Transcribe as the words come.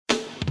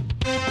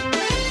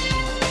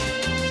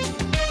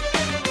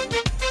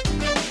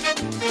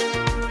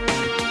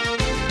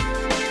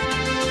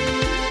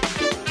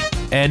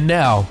And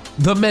now,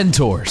 The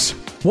Mentors,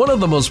 one of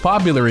the most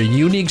popular and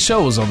unique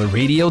shows on the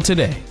radio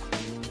today.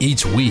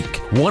 Each week,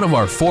 one of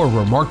our 4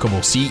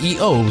 remarkable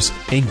CEOs,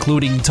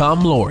 including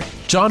Tom Loarie,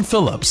 John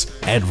Phillips,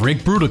 and Rick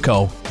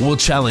Brudico, will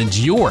challenge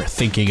your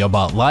thinking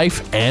about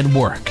life and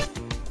work.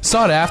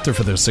 Sought after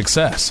for their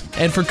success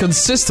and for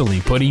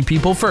consistently putting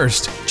people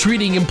first,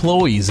 treating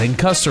employees and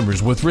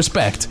customers with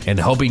respect, and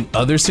helping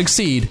others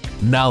succeed,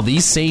 now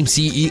these same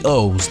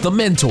CEOs, the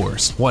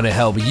mentors, want to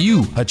help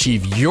you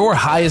achieve your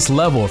highest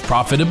level of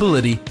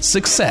profitability,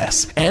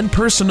 success, and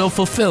personal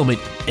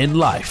fulfillment in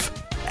life,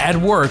 at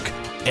work,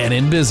 and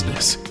in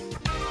business.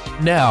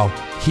 Now,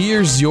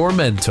 here's your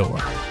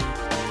mentor.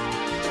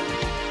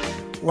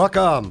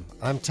 Welcome.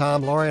 I'm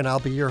Tom Loarie, and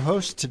I'll be your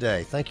host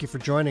today. Thank you for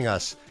joining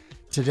us.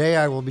 Today,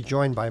 I will be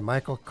joined by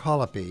Michael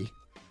Collopy,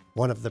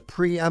 one of the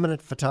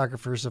preeminent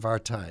photographers of our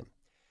time.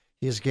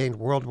 He has gained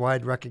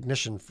worldwide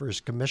recognition for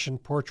his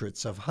commissioned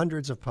portraits of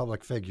hundreds of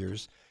public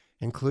figures,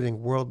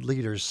 including world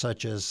leaders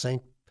such as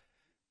St.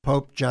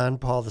 Pope John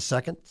Paul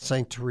II,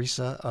 St.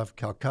 Teresa of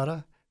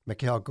Calcutta,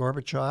 Mikhail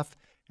Gorbachev,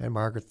 and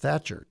Margaret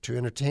Thatcher, to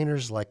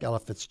entertainers like Ella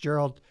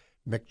Fitzgerald,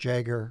 Mick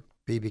Jagger,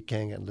 B.B.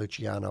 King, and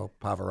Luciano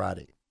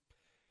Pavarotti.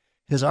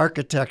 His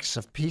Architects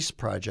of Peace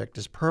project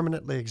is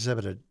permanently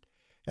exhibited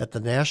at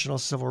the National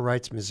Civil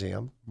Rights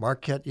Museum,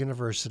 Marquette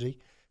University,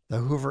 the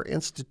Hoover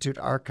Institute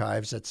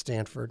Archives at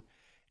Stanford,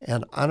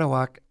 and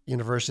Anáhuac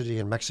University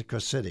in Mexico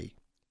City,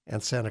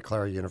 and Santa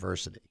Clara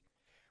University.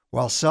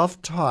 While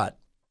self-taught,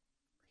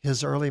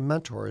 his early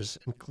mentors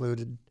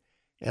included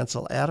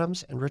Ansel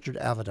Adams and Richard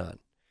Avedon.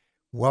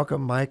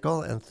 Welcome,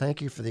 Michael, and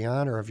thank you for the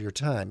honor of your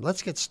time.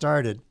 Let's get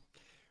started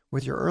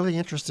with your early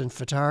interest in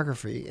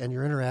photography and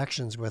your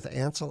interactions with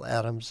Ansel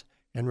Adams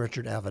and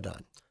Richard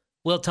Avedon.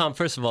 Well, Tom,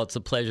 first of all, it's a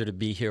pleasure to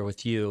be here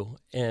with you.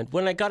 And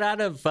when I got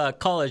out of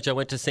college, I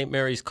went to St.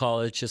 Mary's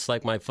College, just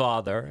like my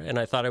father, and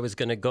I thought I was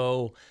going to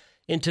go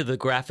into the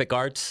graphic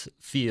arts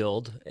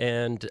field.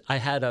 And I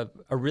had a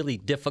really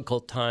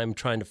difficult time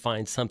trying to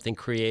find something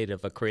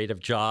creative, a creative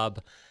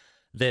job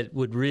that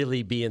would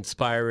really be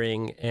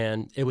inspiring.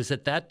 And it was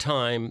at that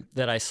time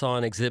that I saw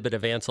an exhibit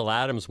of Ansel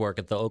Adams' work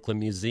at the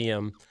Oakland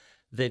Museum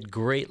that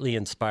greatly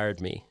inspired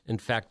me. In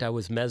fact, I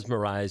was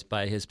mesmerized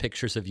by his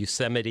pictures of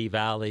Yosemite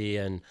Valley,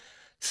 and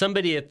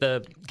somebody at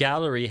the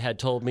gallery had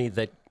told me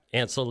that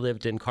Ansel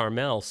lived in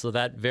Carmel. So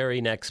that very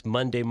next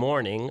Monday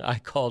morning, I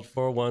called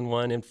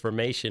 411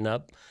 Information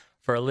up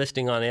for a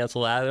listing on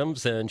Ansel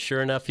Adams, and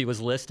sure enough, he was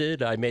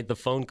listed. I made the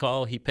phone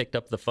call. He picked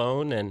up the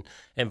phone and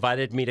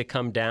invited me to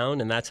come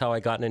down, and that's how I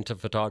got into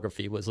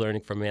photography, was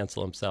learning from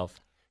Ansel himself.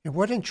 And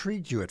what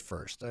intrigued you at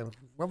first?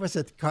 What was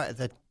it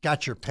that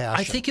got your passion?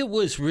 I think it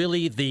was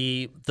really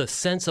the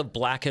sense of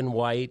black and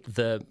white,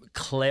 the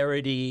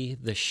clarity,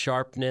 the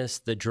sharpness,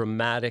 the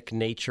dramatic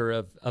nature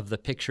of the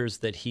pictures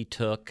that he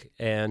took.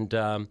 And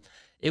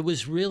it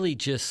was really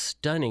just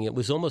stunning. It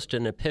was almost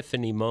an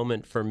epiphany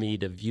moment for me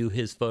to view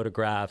his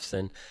photographs,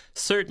 and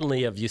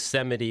certainly of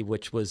Yosemite,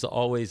 which was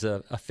always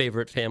a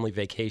favorite family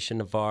vacation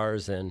of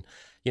ours, and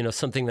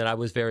something that I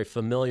was very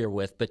familiar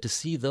with. But to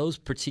see those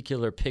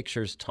particular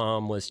pictures,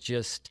 Tom, was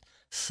just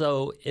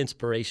so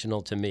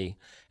inspirational to me.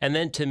 And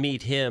then to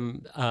meet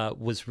him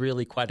was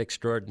really quite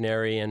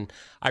extraordinary. And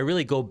I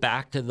really go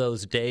back to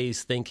those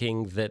days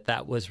thinking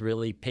that was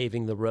really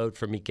paving the road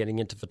for me getting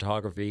into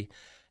photography.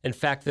 In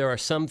fact, there are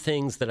some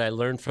things that I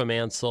learned from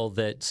Ansel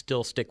that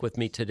still stick with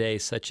me today,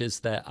 such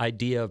as the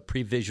idea of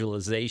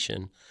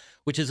pre-visualization,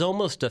 which is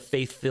almost a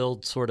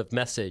faith-filled sort of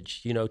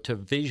message, to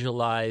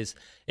visualize,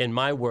 in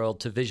my world,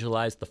 to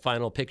visualize the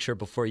final picture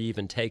before you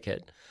even take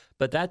it.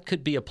 But that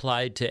could be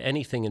applied to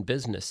anything in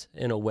business,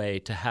 in a way,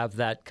 to have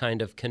that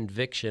kind of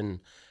conviction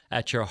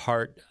at your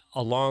heart,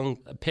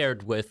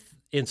 paired with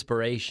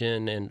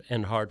inspiration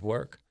and hard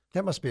work.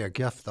 That must be a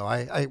gift, though.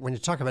 When you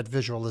talk about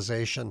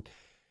visualization,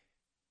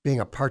 being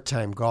a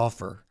part-time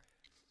golfer,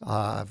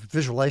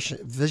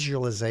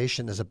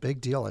 visualization is a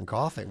big deal in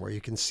golfing, where you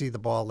can see the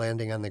ball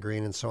landing on the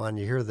green and so on.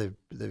 You hear the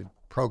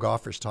pro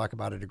golfers talk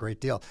about it a great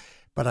deal.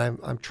 But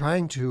I'm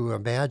trying to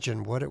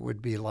imagine what it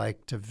would be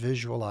like to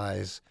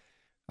visualize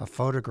a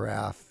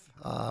photograph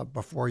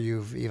before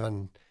you've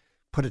even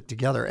put it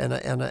together.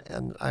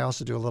 And I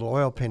also do a little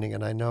oil painting,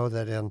 and I know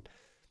that in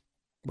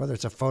whether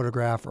it's a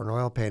photograph or an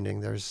oil painting,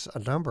 there's a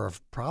number of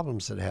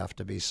problems that have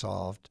to be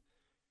solved.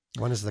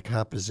 One is the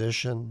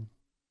composition.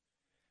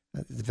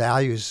 The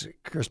values,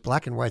 of course,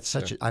 black and white.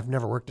 I've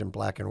never worked in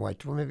black and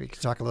white. Well, maybe you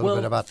could talk a little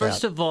bit about that.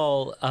 First of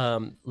all,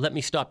 let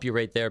me stop you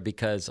right there,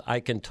 because I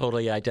can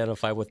totally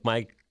identify with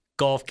my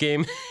golf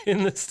game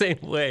in the same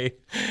way.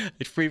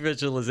 Free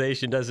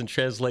visualization doesn't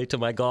translate to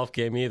my golf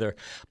game either.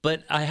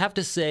 But I have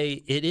to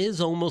say, it is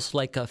almost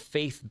like a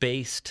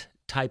faith-based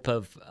type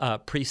of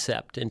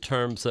precept in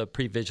terms of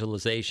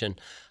pre-visualization.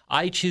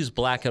 I choose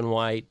black and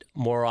white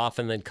more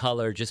often than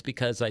color, just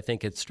because I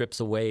think it strips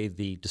away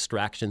the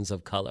distractions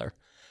of color.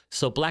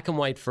 So black and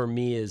white for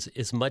me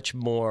is much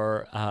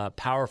more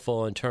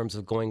powerful in terms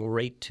of going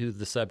right to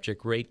the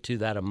subject, right to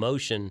that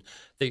emotion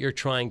that you're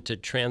trying to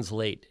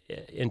translate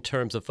in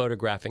terms of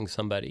photographing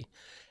somebody.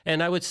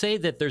 And I would say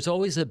that there's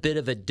always a bit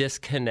of a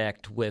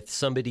disconnect with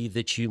somebody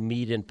that you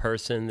meet in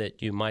person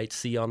that you might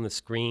see on the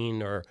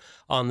screen or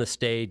on the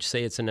stage,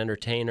 say it's an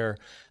entertainer.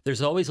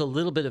 There's always a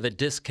little bit of a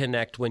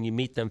disconnect when you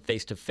meet them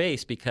face to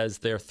face because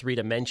they're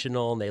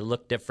three-dimensional and they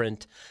look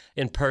different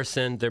in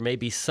person. There may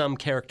be some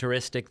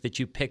characteristic that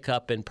you pick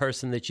up in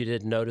person that you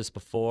didn't notice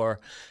before.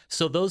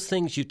 So those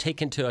things you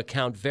take into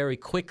account very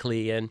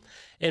quickly. And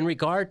in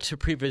regard to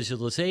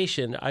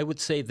pre-visualization, I would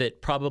say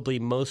that probably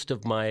most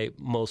of my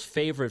most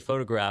favorite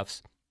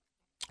photographs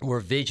were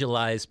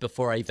visualized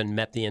before I even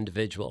met the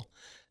individual.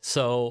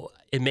 So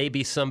it may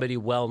be somebody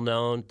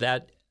well-known.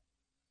 That,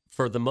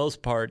 for the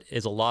most part,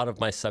 is a lot of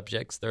my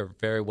subjects. They're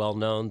very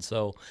well-known.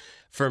 So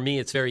for me,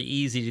 it's very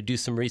easy to do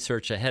some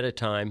research ahead of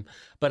time.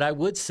 But I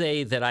would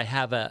say that I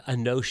have a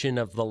notion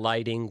of the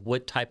lighting,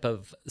 what type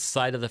of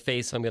side of the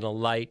face I'm going to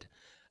light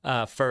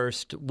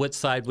first, what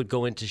side would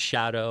go into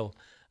shadow,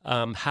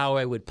 how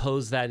I would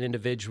pose that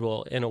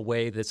individual in a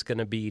way that's going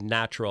to be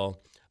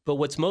natural. But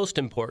what's most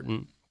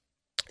important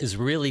is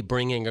really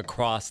bringing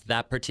across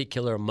that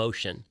particular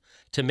emotion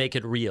to make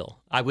it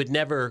real. I would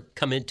never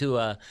come into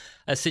a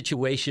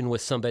situation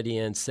with somebody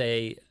and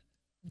say,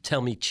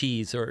 tell me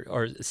cheese,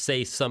 or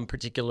say some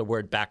particular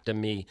word back to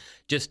me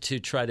just to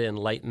try to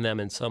enlighten them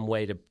in some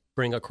way to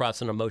bring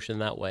across an emotion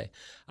that way.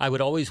 I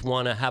would always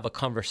want to have a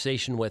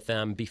conversation with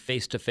them, be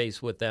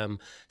face-to-face with them,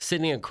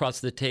 sitting across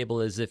the table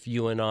as if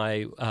you and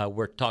I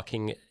were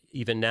talking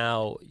even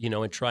now,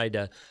 and try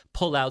to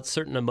pull out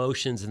certain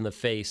emotions in the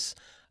face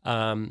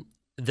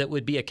that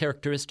would be a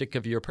characteristic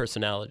of your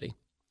personality.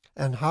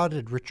 And how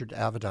did Richard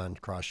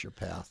Avedon cross your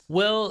path?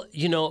 Well,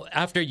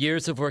 after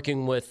years of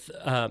working with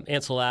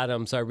Ansel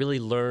Adams, I really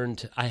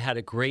learned I had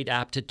a great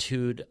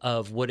aptitude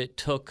of what it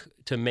took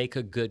to make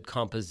a good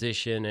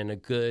composition and a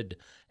good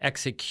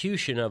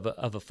execution of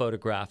a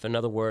photograph. In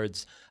other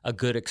words, a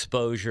good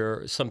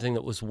exposure, something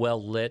that was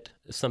well lit,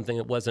 something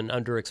that wasn't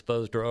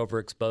underexposed or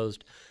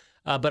overexposed.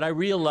 But I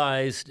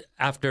realized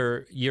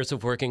after years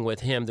of working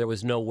with him, there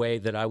was no way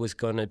that I was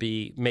going to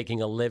be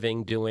making a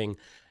living doing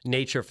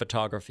nature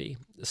photography.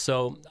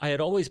 So I had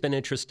always been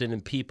interested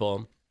in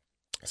people.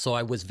 So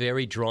I was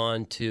very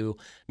drawn to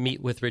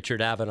meet with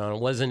Richard Avedon.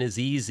 It wasn't as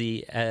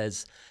easy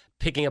as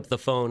picking up the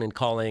phone and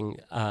calling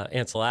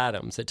Ansel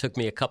Adams. It took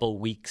me a couple of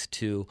weeks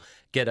to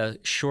get a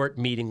short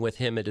meeting with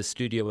him at his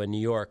studio in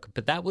New York.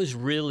 But that was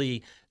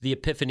really the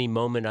epiphany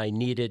moment I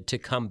needed to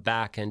come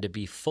back and to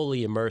be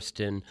fully immersed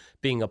in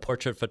being a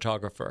portrait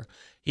photographer.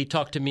 He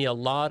talked to me a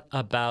lot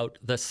about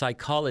the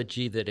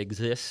psychology that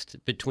exists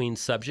between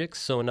subjects.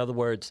 So in other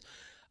words,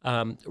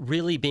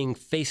 really being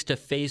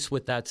face-to-face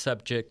with that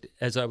subject,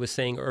 as I was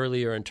saying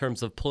earlier, in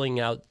terms of pulling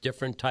out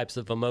different types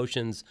of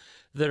emotions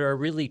that are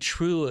really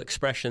true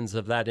expressions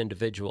of that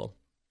individual,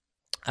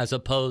 as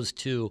opposed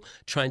to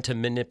trying to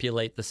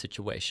manipulate the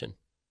situation.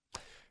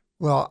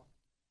 Well,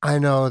 I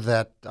know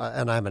that,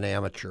 and I'm an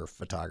amateur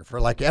photographer,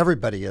 like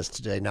everybody is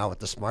today now with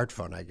the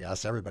smartphone, I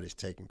guess. Everybody's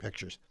taking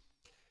pictures.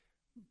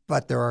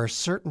 But there are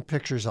certain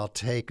pictures I'll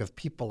take of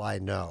people I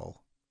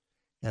know.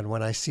 And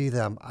when I see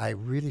them, I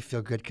really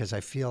feel good because I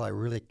feel I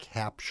really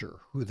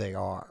capture who they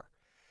are.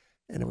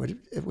 And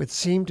it would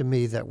seem to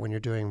me that when you're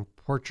doing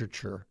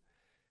portraiture,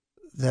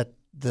 that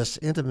this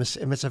intimacy,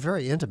 it's a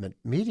very intimate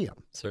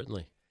medium.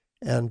 Certainly.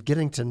 And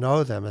getting to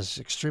know them is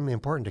extremely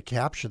important to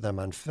capture them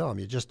on film.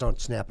 You just don't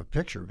snap a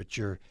picture, but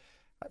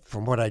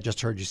from what I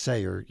just heard you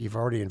say, you've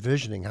already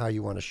envisioning how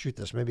you want to shoot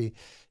this. Maybe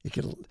you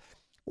could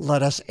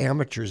let us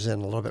amateurs in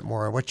a little bit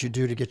more on what you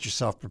do to get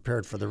yourself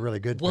prepared for the really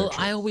good picture. Well,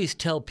 I always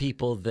tell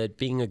people that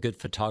being a good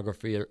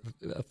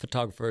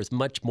photographer is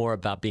much more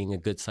about being a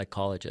good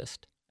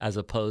psychologist, as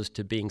opposed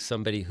to being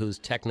somebody who's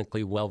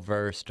technically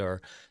well-versed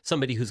or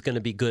somebody who's going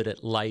to be good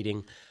at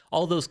lighting.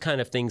 All those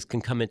kind of things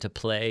can come into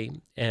play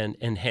and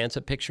enhance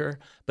a picture.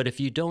 But if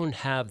you don't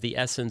have the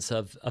essence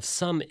of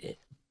some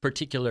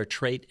particular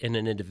trait in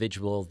an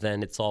individual,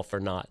 then it's all for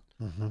naught.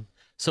 Mm-hmm.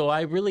 So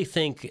I really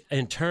think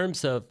in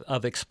terms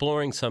of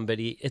exploring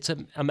somebody, it's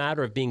a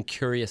matter of being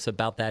curious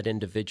about that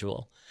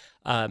individual.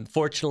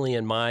 Fortunately,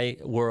 in my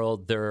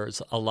world,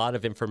 there's a lot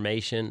of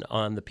information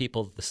on the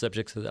people, the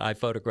subjects that I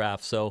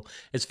photograph. So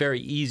it's very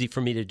easy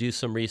for me to do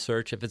some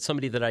research. If it's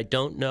somebody that I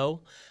don't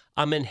know,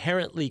 I'm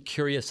inherently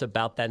curious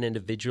about that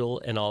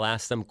individual, and I'll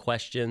ask them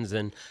questions.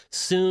 And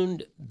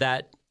soon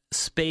that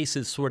space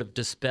is sort of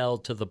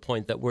dispelled to the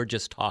point that we're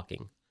just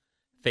talking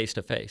face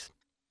to face.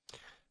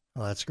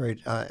 Well, that's great.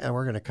 And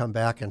we're going to come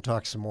back and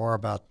talk some more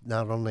about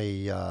not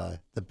only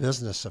the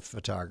business of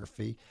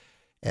photography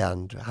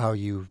and how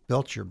you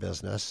built your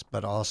business,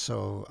 but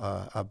also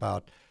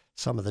about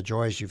some of the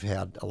joys you've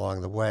had along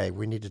the way.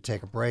 We need to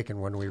take a break,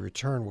 and when we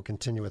return, we'll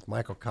continue with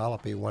Michael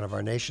Collopy, one of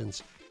our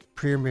nation's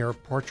premier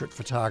portrait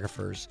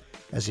photographers,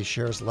 as he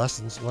shares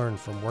lessons learned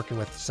from working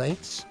with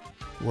saints,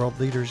 world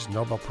leaders,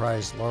 Nobel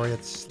Prize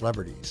laureates,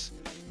 celebrities.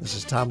 This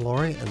is Tom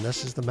Laurie, and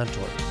this is The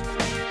Mentors.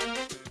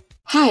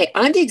 Hi,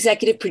 I'm the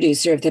executive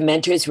producer of the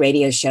Mentors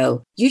radio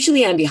show.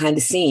 Usually I'm behind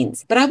the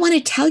scenes, but I want to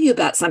tell you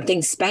about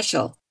something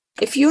special.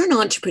 If you're an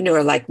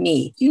entrepreneur like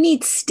me, you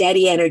need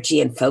steady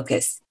energy and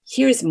focus.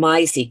 Here's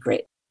my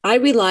secret. I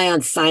rely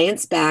on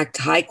science-backed,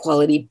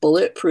 high-quality,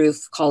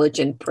 bulletproof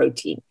collagen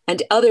protein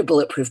and other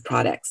bulletproof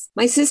products.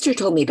 My sister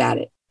told me about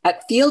it.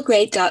 At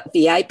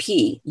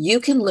feelgreat.vip, you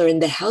can learn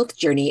the health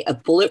journey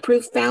of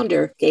Bulletproof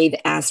founder Dave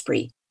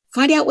Asprey.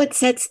 Find out what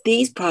sets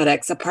these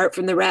products apart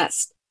from the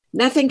rest.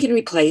 Nothing can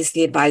replace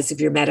the advice of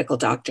your medical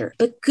doctor,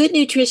 but good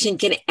nutrition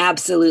can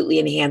absolutely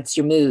enhance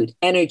your mood,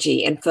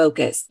 energy, and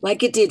focus,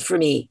 like it did for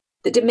me.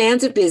 The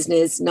demands of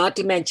business, not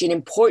to mention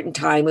important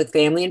time with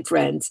family and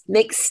friends,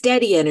 make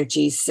steady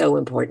energy so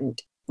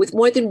important. With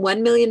more than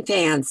 1 million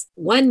fans,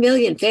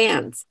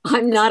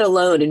 I'm not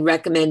alone in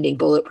recommending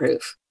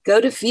Bulletproof.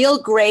 Go to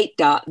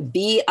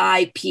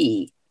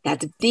feelgreat.vip.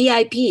 That's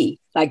VIP,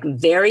 like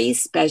very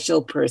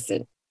special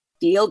person.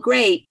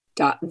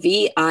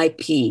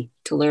 Feelgreat.vip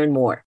to learn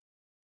more.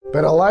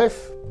 Better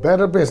life,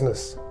 better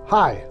business.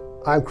 Hi,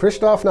 I'm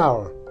Christoph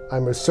Nauer.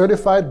 I'm a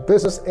certified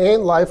business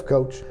and life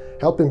coach,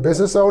 helping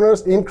business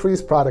owners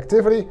increase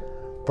productivity,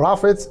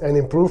 profits, and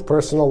improve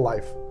personal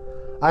life.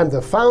 I'm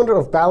the founder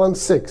of Balance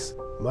 6: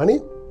 money,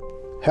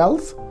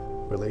 health,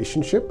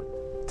 relationship,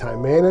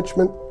 time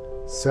management,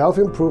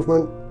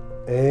 self-improvement,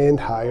 and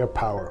higher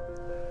power.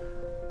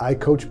 I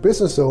coach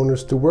business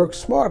owners to work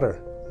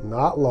smarter,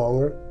 not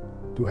longer,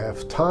 to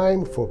have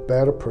time for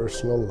better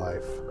personal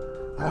life.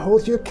 I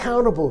hold you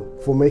accountable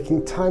for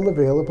making time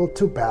available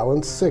to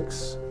Balance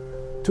 6,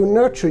 to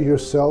nurture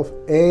yourself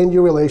and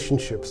your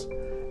relationships,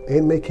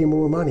 and making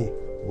more money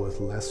with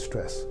less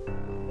stress.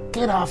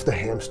 Get off the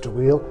hamster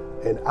wheel,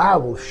 and I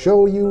will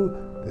show you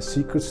the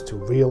secrets to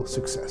real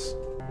success.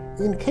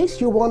 In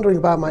case you're wondering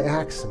about my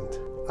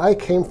accent, I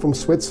came from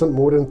Switzerland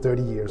more than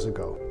 30 years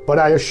ago. But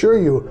I assure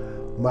you,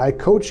 my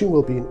coaching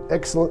will be in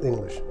excellent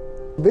English.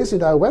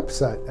 Visit our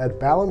website at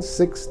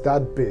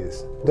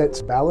balance6.biz.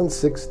 That's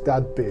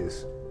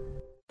balance6.biz.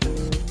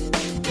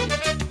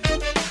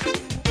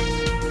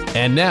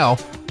 And now,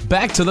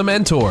 back to the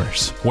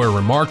Mentors, where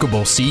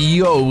remarkable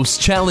CEOs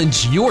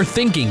challenge your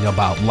thinking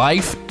about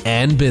life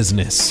and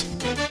business.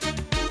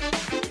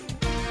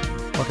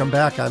 Welcome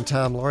back. I'm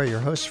Tom Laurie,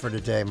 your host for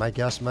today. My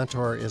guest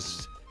mentor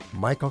is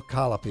Michael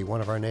Collopy, one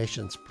of our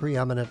nation's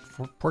preeminent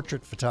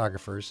portrait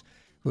photographers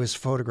who has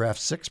photographed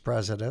 6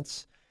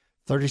 presidents,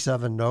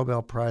 37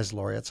 Nobel Prize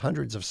laureates,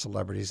 hundreds of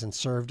celebrities, and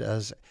served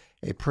as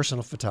a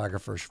personal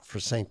photographer for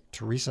St.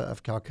 Teresa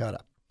of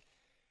Calcutta.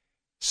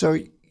 So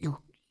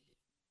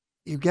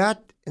you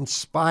got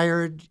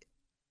inspired,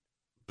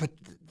 but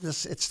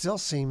it still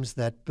seems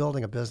that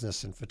building a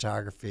business in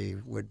photography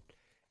would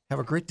have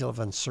a great deal of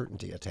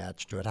uncertainty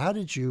attached to it. How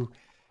did you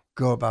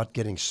go about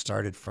getting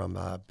started from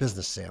a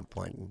business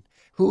standpoint? And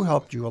who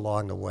helped you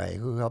along the way?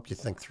 Who helped you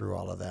think through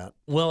all of that?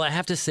 Well, I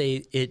have to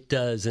say it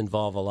does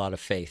involve a lot of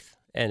faith,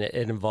 and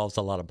it involves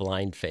a lot of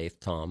blind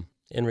faith, Tom,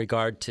 in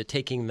regard to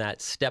taking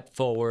that step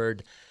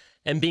forward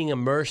and being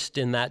immersed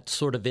in that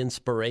sort of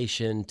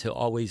inspiration to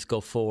always go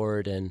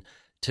forward and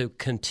to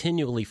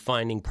continually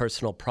finding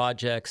personal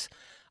projects.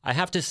 I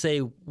have to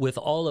say, with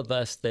all of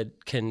us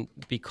that can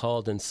be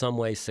called in some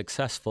way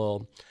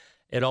successful,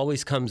 it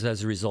always comes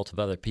as a result of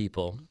other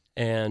people.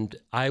 And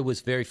I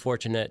was very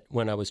fortunate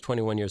when I was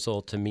 21 years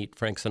old to meet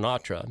Frank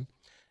Sinatra.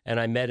 And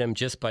I met him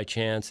just by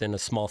chance in a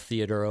small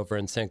theater over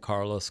in San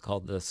Carlos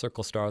called the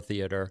Circle Star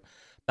Theater.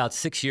 About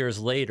 6 years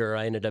later,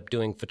 I ended up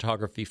doing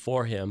photography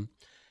for him.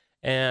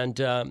 And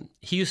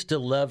he used to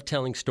love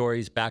telling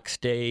stories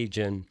backstage,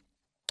 and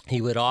he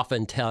would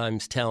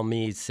oftentimes tell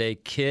me, say,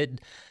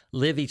 "Kid,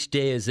 live each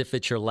day as if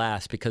it's your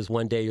last, because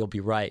one day you'll be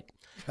right."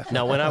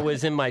 Now, when I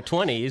was in my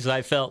 20s,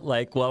 I felt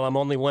like, well, I'm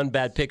only one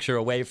bad picture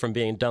away from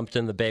being dumped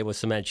in the bay with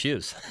cement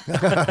shoes.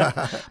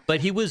 But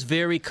he was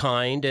very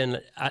kind,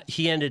 and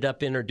he ended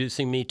up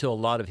introducing me to a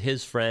lot of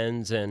his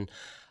friends, and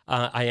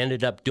I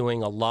ended up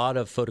doing a lot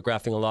of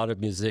photographing a lot of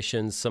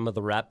musicians, some of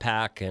the Rat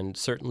Pack, and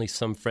certainly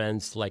some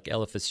friends like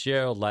Ella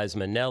Fitzgerald, Liza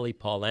Minnelli,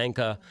 Paul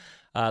Anka.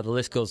 The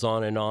list goes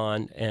on.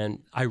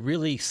 And I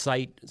really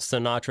cite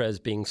Sinatra as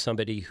being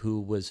somebody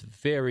who was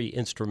very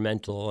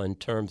instrumental in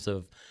terms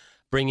of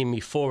bringing me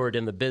forward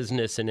in the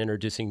business and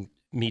introducing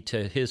me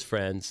to his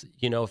friends.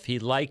 You know, if he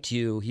liked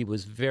you, he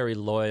was very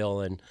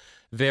loyal and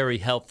very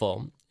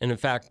helpful. And in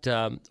fact,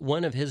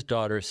 one of his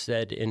daughters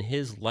said in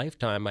his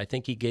lifetime, I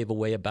think he gave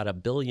away about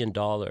 $1 billion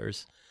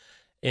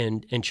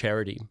in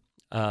charity.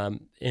 Not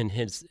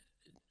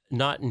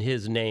in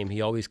his name.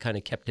 He always kind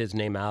of kept his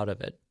name out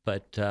of it.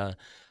 But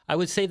I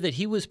would say that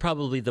he was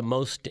probably the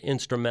most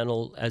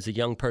instrumental as a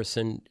young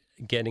person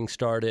getting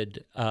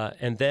started.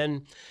 And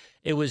then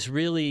it was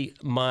really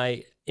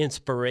my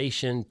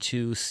inspiration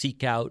to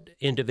seek out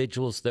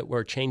individuals that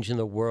were changing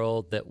the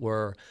world, that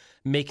were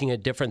making a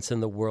difference in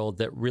the world,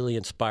 that really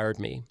inspired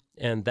me.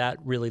 And that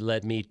really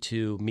led me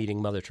to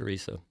meeting Mother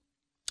Teresa.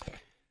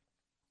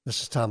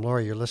 This is Tom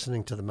Laurie. You're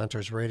listening to the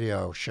Mentors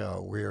Radio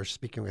Show. We are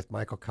speaking with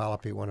Michael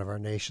Collopy, one of our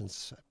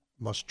nation's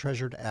most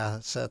treasured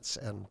assets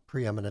and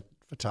preeminent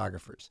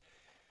photographers.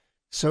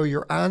 So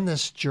you're on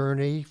this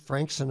journey.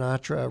 Frank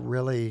Sinatra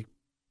really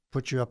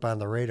put you up on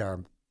the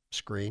radar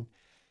screen.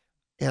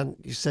 And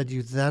you said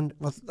you then,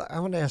 well,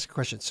 I want to ask a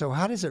question. So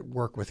how does it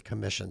work with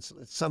commissions?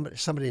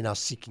 Somebody now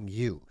seeking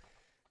you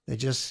They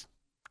just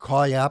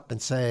call you up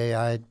and say,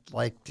 "I'd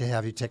like to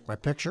have you take my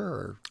picture,"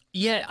 or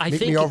yeah, I meet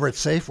think me over at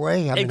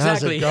Safeway. I mean,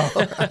 exactly. how's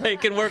it go?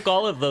 It can work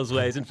all of those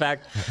ways. In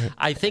fact,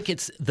 I think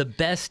it's the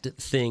best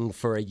thing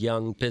for a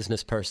young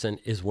business person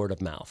is word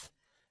of mouth.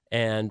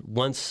 And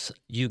once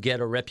you get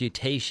a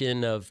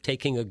reputation of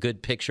taking a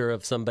good picture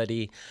of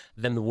somebody,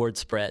 then the word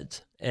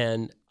spreads.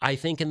 And I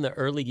think in the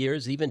early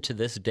years, even to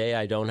this day,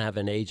 I don't have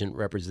an agent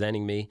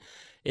representing me.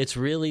 It's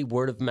really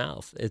word of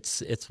mouth.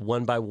 It's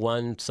one by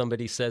one.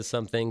 Somebody says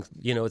something.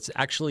 It's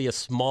actually a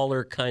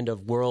smaller kind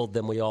of world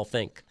than we all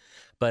think.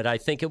 But I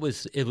think it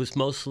was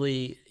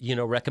mostly,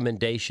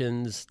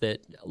 recommendations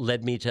that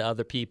led me to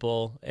other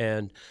people,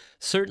 and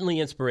certainly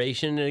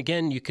inspiration. And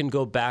again, you can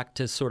go back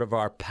to sort of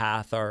our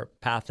path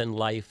in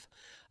life,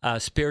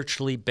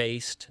 spiritually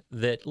based,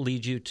 that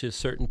lead you to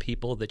certain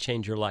people that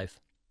change your life.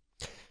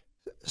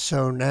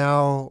 So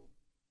now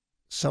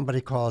somebody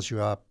calls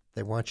you up.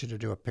 They want you to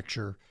do a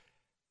picture.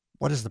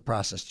 What is the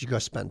process? Do you go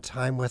spend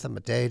time with them a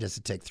day? Does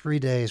it take 3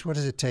 days? What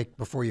does it take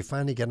before you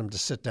finally get them to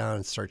sit down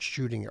and start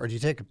shooting? Or do you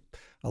take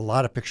a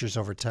lot of pictures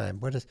over time?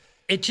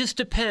 It just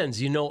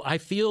depends. I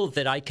feel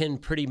that I can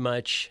pretty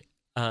much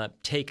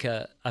take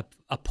a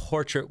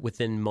portrait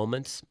within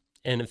moments.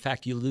 And in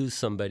fact, you lose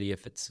somebody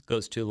if it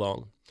goes too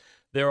long.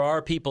 There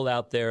are people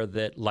out there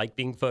that like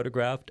being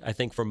photographed. I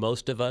think for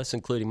most of us,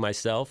 including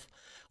myself,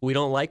 we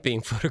don't like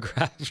being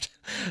photographed.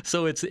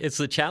 So it's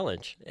a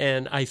challenge.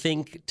 And I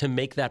think to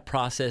make that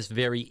process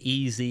very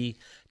easy,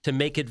 to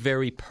make it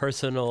very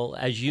personal,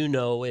 as you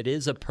know, it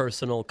is a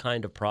personal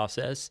kind of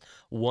process,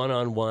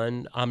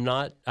 one-on-one.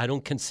 I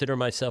don't consider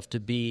myself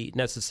to be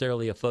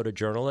necessarily a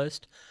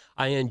photojournalist.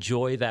 I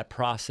enjoy that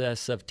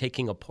process of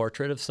taking a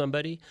portrait of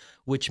somebody,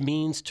 which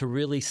means to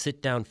really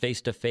sit down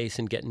face to face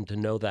and getting to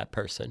know that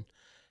person.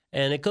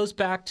 And it goes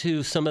back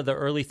to some of the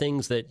early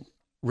things that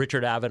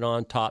Richard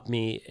Avedon taught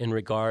me in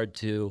regard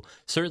to,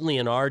 certainly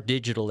in our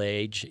digital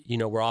age,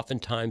 we're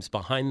oftentimes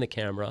behind the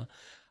camera.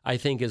 I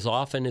think as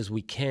often as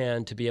we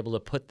can to be able to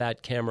put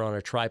that camera on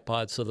a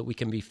tripod so that we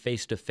can be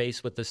face to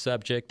face with the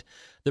subject,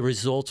 the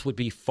results would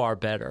be far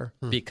better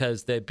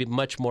because they'd be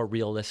much more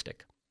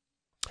realistic.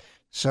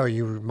 So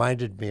you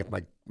reminded me of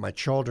my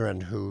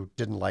children who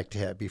didn't like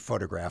to be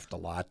photographed a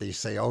lot. They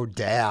say, "Oh,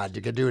 Dad,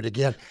 you can do it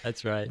again."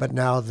 That's right. But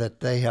now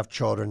that they have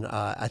children,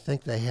 I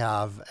think they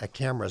have a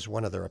camera as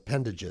one of their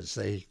appendages.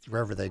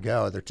 Wherever they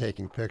go, they're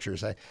taking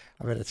pictures. I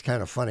mean, it's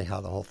kind of funny how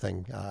the whole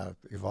thing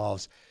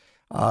evolves.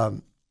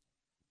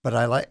 But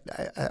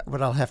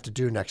what I'll have to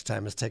do next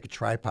time is take a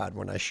tripod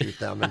when I shoot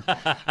them and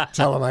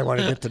tell them I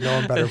want to get to know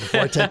them better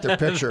before I take their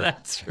picture.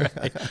 That's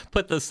right.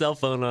 Put the cell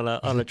phone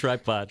on a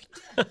tripod.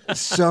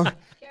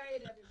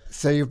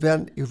 So you've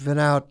been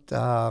out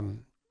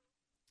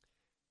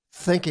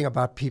thinking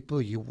about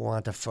people you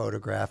want to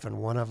photograph, and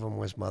one of them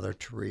was Mother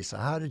Teresa.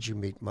 How did you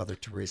meet Mother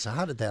Teresa?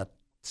 How did that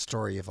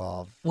story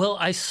evolve? Well,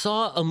 I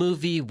saw a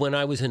movie when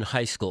I was in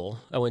high school.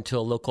 I went to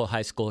a local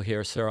high school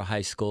here, Surrey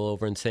High School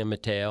over in San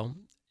Mateo.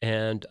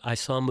 And I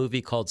saw a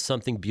movie called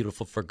Something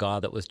Beautiful for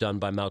God that was done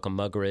by Malcolm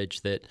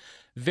Muggeridge that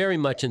very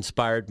much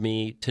inspired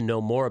me to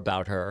know more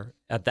about her.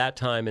 At that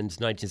time, in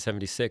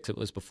 1976, it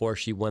was before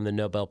she won the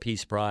Nobel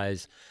Peace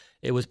Prize.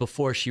 It was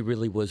before she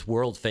really was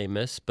world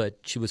famous, but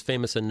she was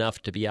famous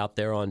enough to be out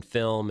there on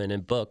film and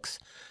in books.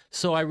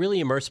 So I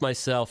really immersed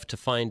myself to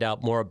find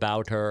out more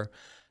about her.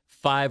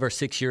 5 or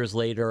 6 years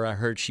later, I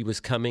heard she was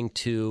coming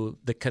to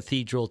the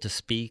cathedral to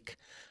speak.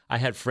 I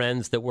had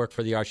friends that worked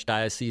for the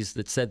Archdiocese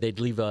that said they'd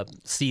leave a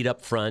seat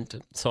up front.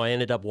 So I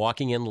ended up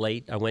walking in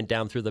late. I went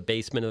down through the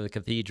basement of the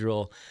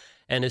cathedral.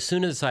 And as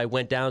soon as I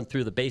went down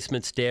through the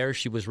basement stairs,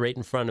 she was right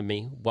in front of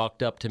me,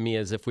 walked up to me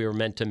as if we were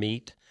meant to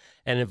meet,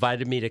 and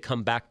invited me to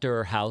come back to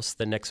her house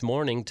the next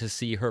morning to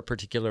see her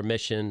particular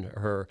mission,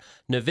 her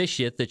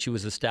novitiate that she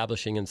was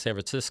establishing in San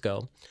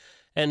Francisco.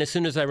 And as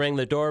soon as I rang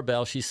the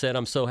doorbell, she said,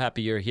 "I'm so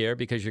happy you're here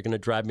because you're going to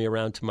drive me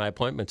around to my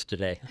appointments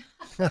today."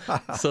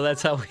 So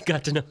that's how we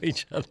got to know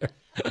each other.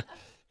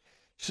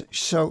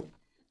 So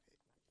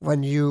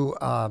when you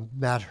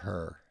met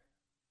her,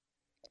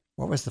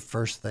 what was the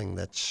first thing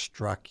that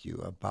struck you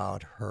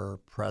about her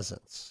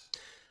presence?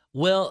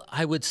 Well,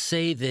 I would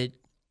say that,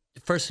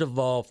 first of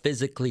all,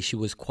 physically, she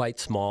was quite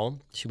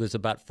small. She was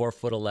about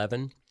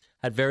 4'11",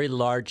 had very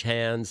large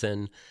hands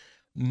and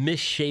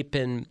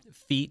misshapen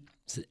feet,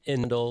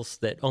 sandals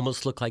that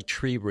almost look like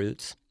tree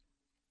roots.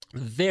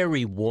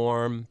 Very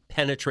warm,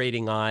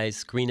 penetrating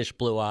eyes, greenish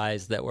blue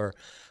eyes that were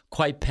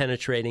quite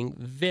penetrating,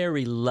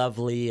 very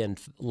lovely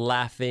and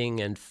laughing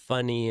and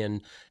funny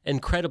and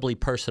incredibly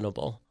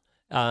personable.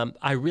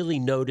 I really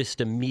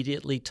noticed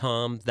immediately,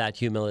 Tom, that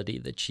humility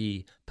that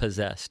she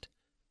possessed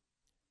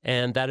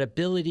and that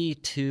ability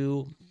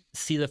to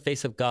see the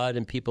face of God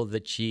in people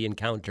that she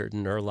encountered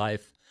in her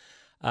life,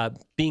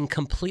 being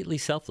completely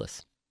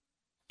selfless.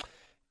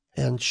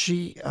 And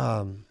she,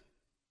 one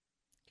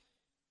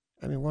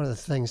of the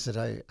things that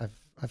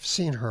I've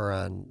seen her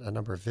on a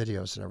number of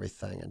videos and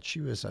everything, and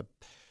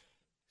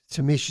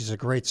to me, she's a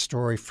great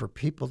story for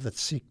people that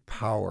seek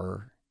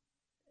power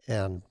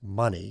and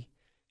money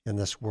in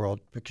this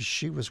world because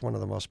she was one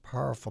of the most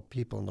powerful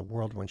people in the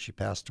world when she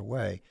passed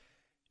away,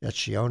 yet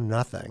she owned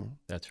nothing.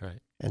 That's right.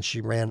 And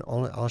she ran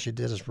all she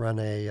did is run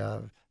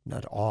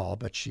not all,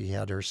 but she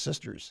had her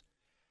sisters.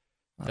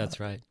 That's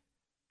right.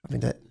 I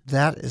mean,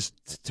 that is,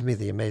 to me,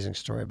 the amazing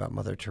story about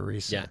Mother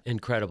Teresa. Yeah,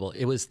 incredible.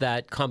 It was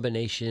that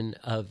combination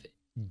of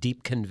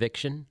deep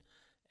conviction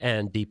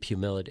and deep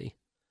humility.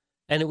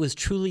 And it was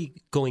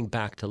truly going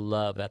back to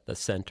love at the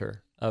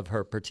center of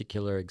her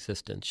particular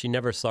existence. She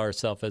never saw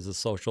herself as a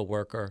social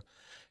worker.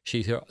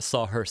 She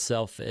saw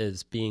herself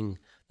as being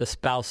the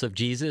spouse of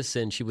Jesus,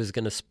 and she was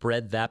going to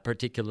spread that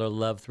particular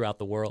love throughout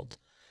the world.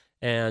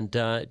 And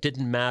it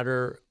didn't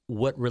matter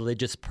what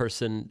religious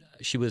person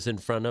she was in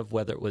front of,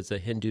 whether it was a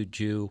Hindu,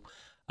 Jew,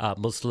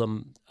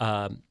 Muslim,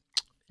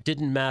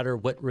 didn't matter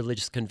what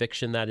religious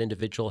conviction that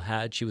individual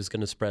had, she was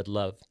going to spread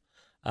love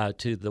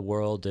to the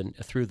world and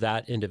through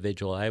that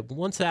individual. I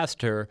once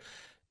asked her,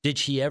 did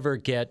she ever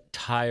get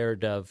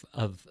tired of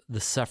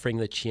the suffering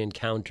that she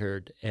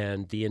encountered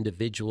and the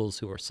individuals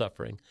who were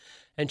suffering?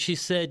 And she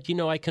said,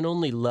 I can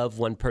only love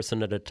one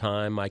person at a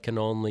time. I can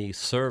only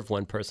serve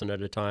one person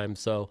at a time.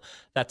 So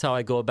that's how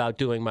I go about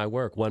doing my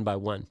work, one by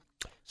one.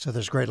 So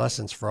there's great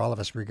lessons for all of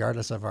us,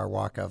 regardless of our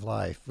walk of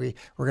life. We're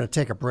going to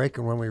take a break,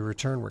 and when we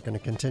return, we're going to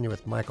continue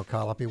with Michael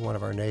Collopy, one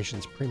of our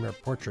nation's premier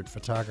portrait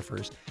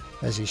photographers,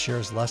 as he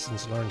shares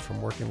lessons learned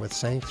from working with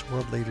saints,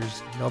 world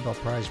leaders, Nobel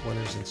Prize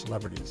winners, and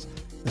celebrities.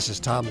 This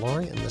is Tom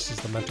Laurie, and this is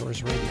the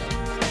Mentors Radio.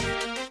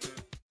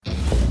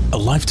 A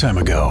lifetime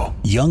ago,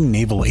 young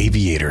naval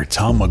aviator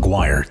Tom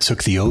McGuire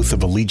took the oath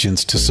of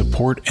allegiance to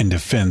support and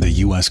defend the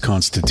U.S.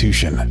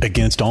 Constitution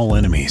against all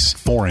enemies,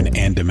 foreign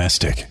and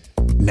domestic.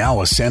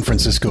 Now a San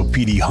Francisco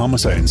PD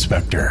homicide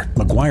inspector,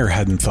 McGuire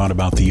hadn't thought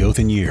about the oath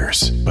in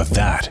years, but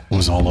that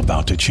was all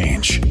about to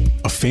change.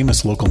 A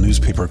famous local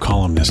newspaper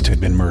columnist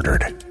had been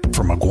murdered.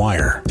 For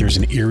McGuire, there's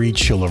an eerie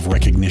chill of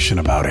recognition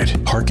about it,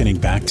 harkening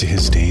back to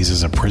his days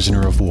as a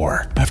prisoner of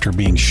war after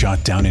being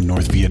shot down in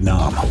North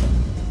Vietnam.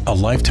 A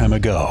lifetime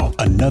ago,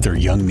 another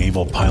young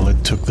naval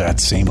pilot took that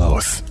same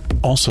oath.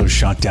 Also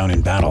shot down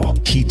in battle,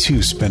 he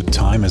too spent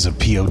time as a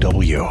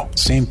POW,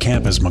 same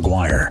camp as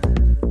McGuire.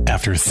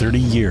 After 30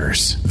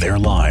 years, their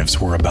lives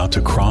were about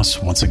to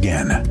cross once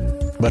again.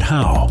 But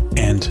how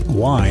and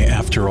why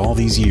after all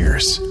these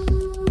years?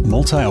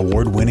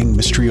 Multi-award-winning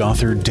mystery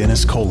author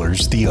Dennis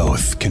Kohler's The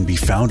Oath can be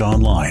found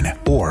online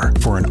or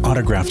for an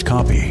autographed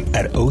copy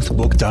at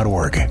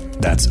oathbook.org.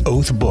 That's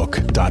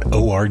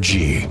oathbook.org.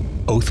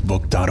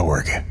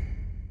 oathbook.org.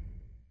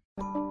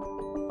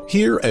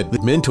 Here at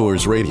the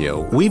Mentors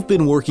Radio, we've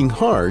been working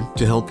hard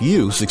to help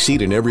you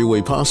succeed in every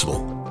way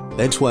possible.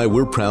 That's why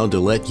we're proud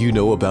to let you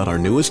know about our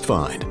newest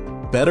find,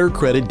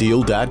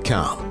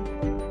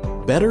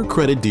 BetterCreditDeal.com.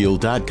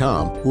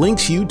 BetterCreditDeal.com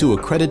links you to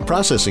a credit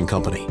processing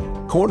company,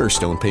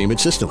 Cornerstone Payment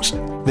Systems,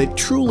 that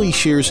truly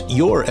shares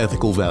your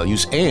ethical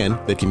values and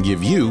that can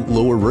give you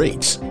lower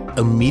rates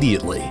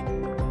immediately.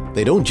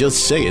 They don't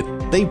just say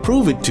it, they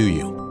prove it to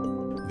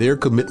you. Their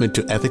commitment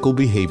to ethical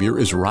behavior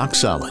is rock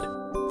solid.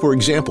 For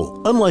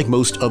example, unlike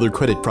most other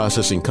credit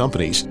processing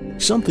companies,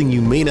 something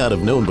you may not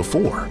have known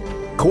before,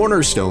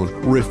 Cornerstone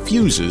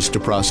refuses to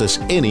process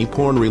any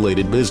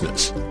porn-related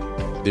business.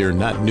 They're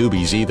not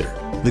newbies either.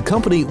 The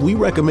company we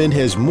recommend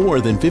has more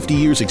than 50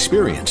 years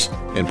experience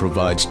and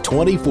provides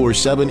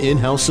 24/7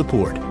 in-house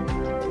support.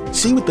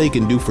 See what they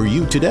can do for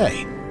you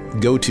today.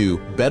 Go to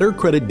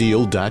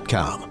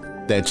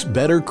BetterCreditDeal.com. That's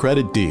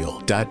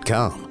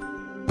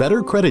BetterCreditDeal.com.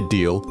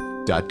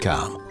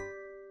 BetterCreditDeal.com.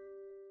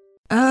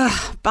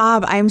 Ugh,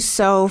 Bob, I'm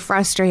so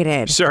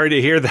frustrated. Sorry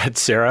to hear that,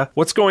 Sarah.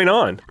 What's going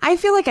on? I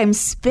feel like I'm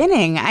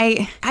spinning.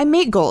 I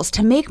make goals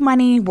to make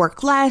money,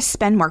 work less,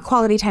 spend more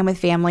quality time with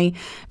family.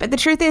 But the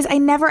truth is, I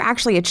never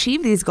actually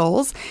achieve these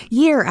goals.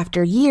 Year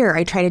after year,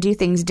 I try to do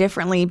things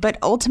differently, but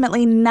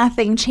ultimately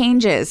nothing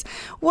changes.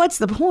 What's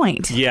the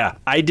point? Yeah,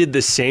 I did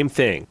the same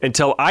thing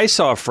until I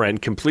saw a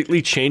friend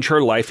completely change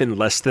her life in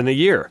less than a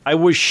year. I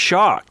was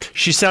shocked.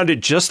 She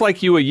sounded just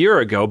like you a year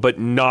ago, but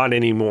not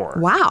anymore.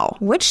 Wow,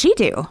 what'd she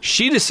do?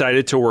 She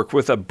decided to work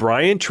with a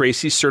Brian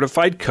Tracy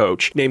certified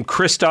coach named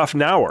Christoph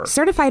Nauer.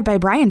 Certified by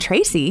Brian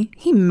Tracy?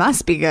 He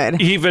must be good.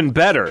 Even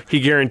better. He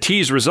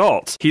guarantees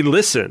results. He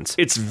listens.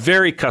 It's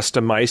very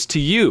customized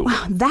to you.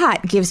 Wow,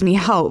 that gives me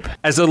hope.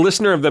 As a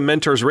listener of the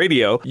Mentors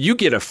Radio, you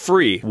get a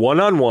free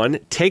one-on-one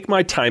Take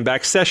My Time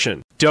Back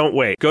session. Don't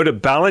wait. Go to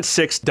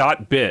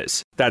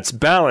balance6.biz. That's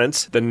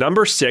balance, the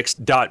number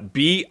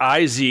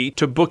 6.biz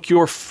to book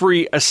your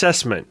free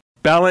assessment.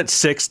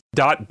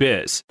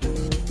 Balance6.biz.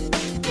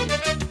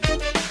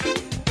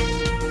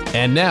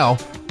 And now,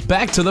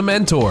 back to the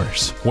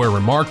Mentors, where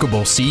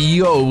remarkable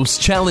CEOs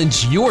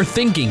challenge your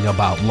thinking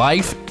about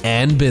life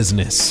and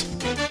business.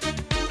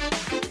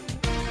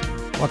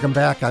 Welcome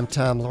back. I'm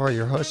Tom Laurie,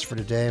 your host for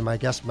today. My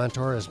guest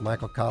mentor is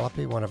Michael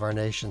Collopy, one of our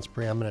nation's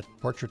preeminent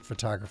portrait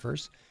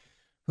photographers,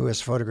 who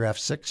has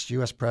photographed 6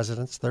 U.S.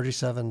 presidents,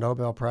 37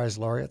 Nobel Prize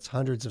laureates,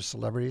 hundreds of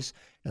celebrities,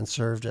 and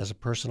served as a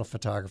personal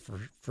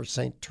photographer for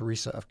St.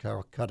 Teresa of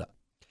Calcutta.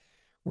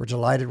 We're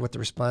delighted with the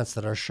response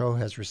that our show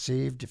has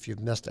received. If you've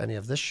missed any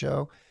of this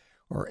show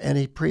or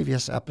any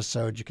previous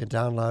episode, you can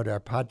download our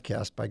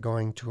podcast by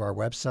going to our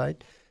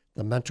website,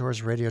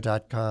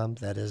 thementorsradio.com.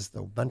 That is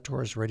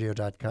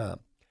thementorsradio.com.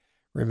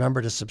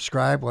 Remember to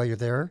subscribe while you're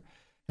there,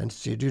 and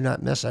so you do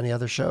not miss any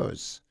other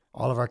shows.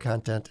 All of our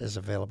content is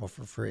available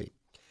for free.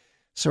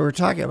 So we're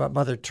talking about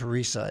Mother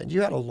Teresa, and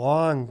you had a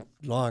long,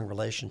 long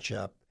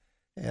relationship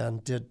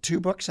and did 2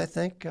 books, I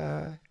think,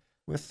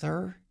 with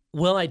her.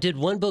 Well, I did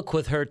 1 book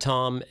with her,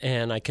 Tom,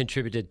 and I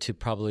contributed to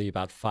probably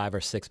about 5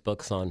 or 6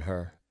 books on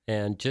her.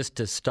 And just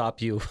to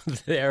stop you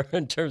there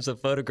in terms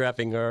of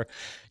photographing her,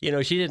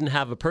 she didn't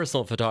have a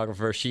personal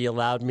photographer. She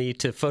allowed me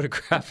to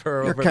photograph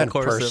her over the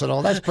course of...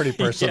 personal. That's pretty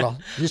personal.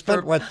 Yeah. You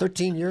spent,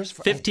 13 years?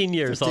 15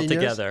 years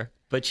altogether.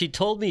 But she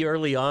told me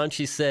early on,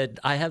 she said,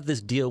 I have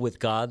this deal with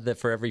God that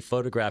for every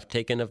photograph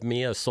taken of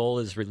me, a soul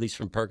is released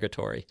from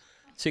purgatory.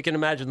 So you can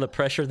imagine the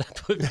pressure that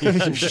put me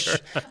under.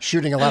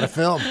 Shooting a lot of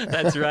film.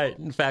 That's right.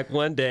 In fact,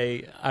 one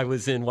day I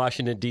was in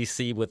Washington,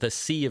 D.C. with a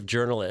sea of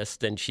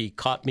journalists, and she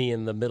caught me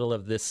in the middle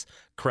of this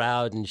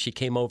crowd, and she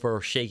came over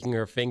shaking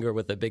her finger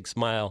with a big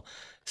smile,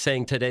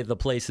 saying, today the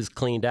place is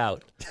cleaned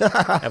out.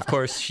 Of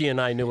course, she and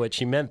I knew what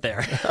she meant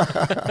there.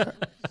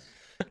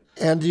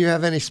 And do you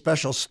have any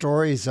special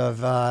stories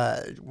of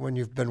when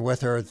you've been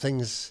with her,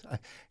 things?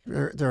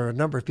 There are a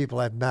number of people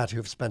I've met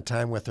who've spent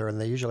time with her, and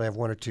they usually have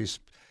 1 or 2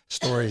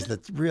 stories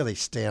that really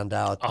stand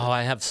out. Oh,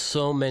 I have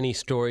so many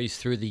stories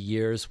through the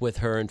years with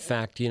her. In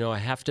fact, I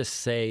have to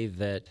say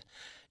that,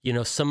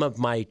 some of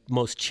my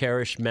most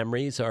cherished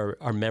memories are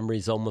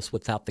memories almost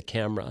without the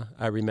camera.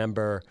 I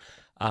remember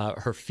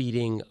her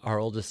feeding our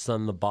oldest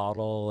son the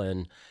bottle,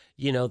 and,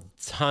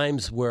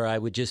 times where I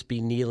would just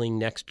be kneeling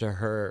next to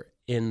her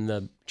in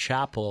the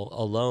chapel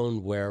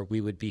alone, where we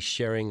would be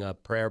sharing a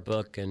prayer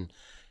book, and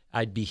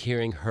I'd be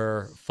hearing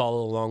her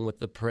follow along with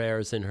the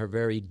prayers in her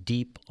very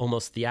deep,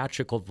 almost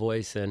theatrical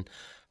voice and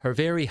her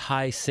very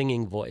high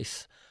singing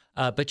voice.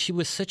 But she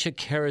was such a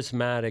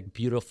charismatic,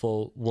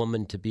 beautiful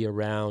woman to be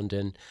around.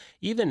 And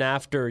even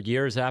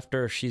years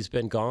after she's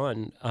been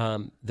gone,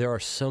 there are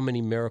so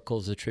many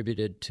miracles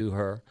attributed to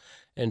her.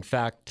 In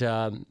fact,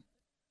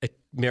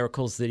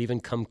 miracles that even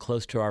come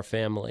close to our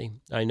family.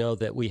 I know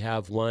that we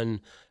have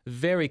one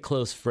very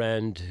close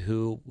friend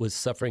who was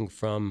suffering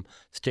from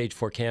stage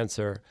 4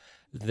 cancer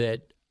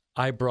that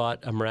I brought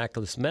a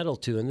miraculous medal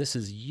to, and this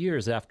is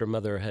years after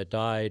Mother had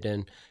died,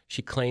 and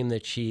she claimed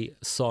that she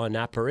saw an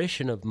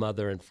apparition of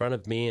Mother in front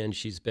of me, and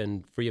she's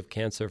been free of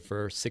cancer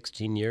for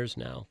 16 years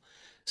now.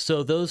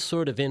 So those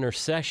sort of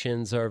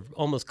intercessions are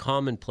almost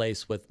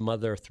commonplace with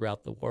Mother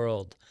throughout the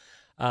world.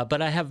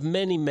 But I have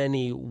many,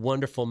 many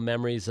wonderful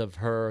memories of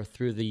her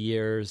through the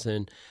years,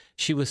 and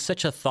she was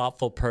such a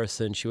thoughtful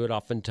person. She would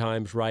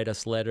oftentimes write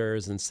us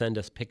letters and send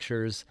us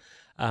pictures,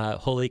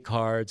 holy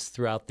cards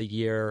throughout the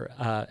year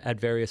at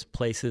various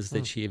places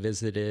that she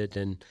visited,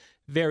 and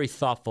very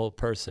thoughtful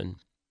person.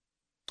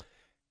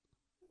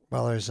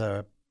 Well, there's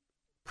a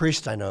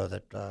priest I know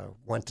that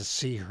went to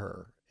see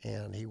her,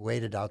 and he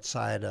waited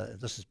outside.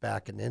 This is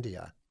back in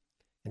India,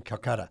 in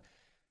Calcutta.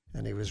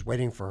 And he was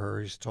waiting for her.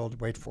 He was told to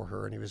wait for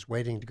her, and he was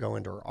waiting to go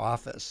into her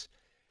office.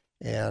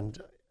 And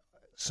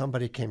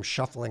somebody came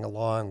shuffling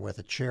along with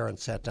a chair and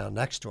sat down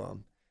next to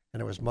him,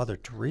 and it was Mother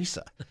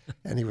Teresa.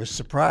 And he was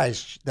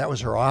surprised that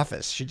was her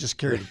office. She just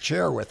carried a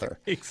chair with her.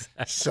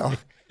 Exactly. So,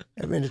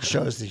 it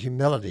shows the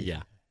humility.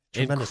 Yeah,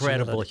 Tremendous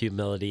incredible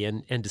humility.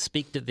 And to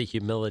speak to the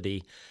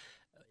humility,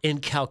 in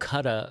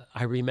Calcutta,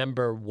 I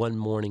remember one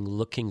morning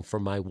looking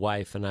for my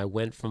wife, and I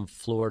went from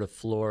floor to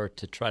floor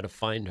to try to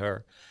find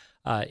her.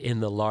 In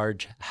the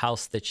large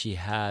house that she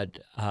had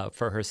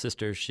for her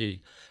sisters.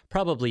 She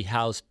probably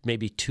housed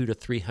maybe 200 to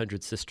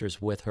 300 sisters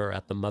with her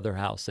at the Mother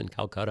House in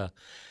Calcutta.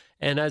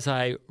 And as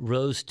I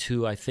rose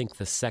to, I think,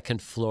 the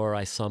 2nd floor,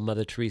 I saw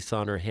Mother Teresa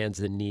on her hands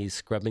and knees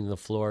scrubbing the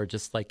floor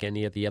just like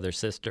any of the other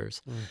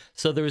sisters.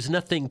 So there was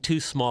nothing too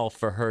small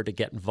for her to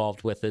get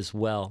involved with as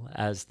well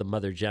as the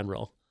Mother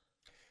General.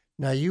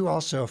 Now, you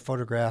also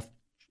photographed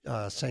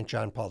St.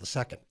 John Paul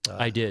II.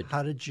 I did.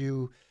 How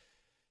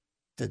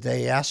did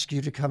they ask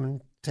you to come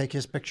and take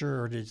his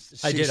picture, or did you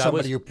see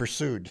somebody you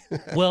pursued?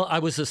 Well, I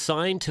was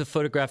assigned to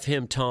photograph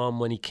him, Tom,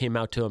 when he came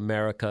out to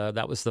America.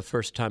 That was the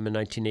first time in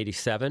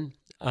 1987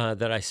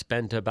 that I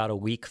spent about a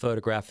week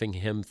photographing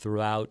him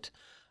throughout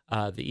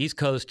the East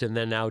Coast and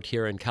then out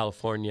here in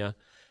California.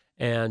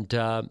 And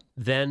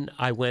then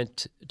I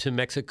went to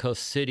Mexico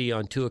City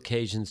on 2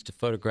 occasions to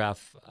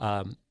photograph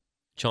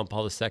John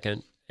Paul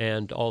II,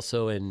 and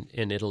also in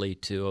Italy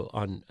too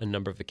on a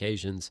number of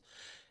occasions.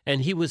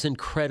 And he was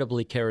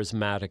incredibly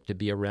charismatic to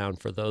be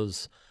around. For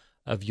those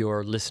of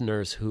your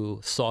listeners who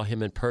saw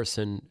him in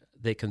person,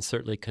 they can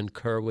certainly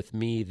concur with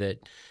me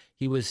that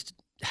he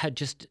had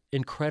just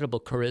incredible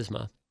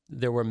charisma.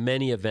 There were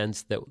many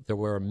events that there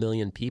were 1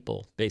 million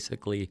people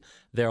basically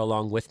there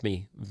along with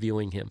me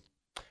viewing him.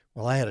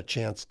 Well, I had a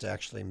chance to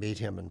actually meet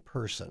him in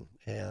person,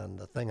 and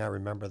the thing I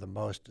remember the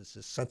most is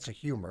his sense of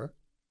humor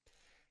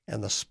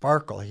and the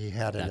sparkle he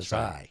had in his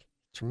eye.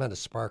 Tremendous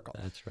sparkle.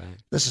 That's right.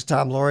 This is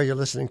Tom Laurie. You're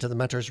listening to The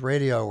Mentors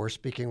Radio. We're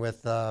speaking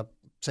with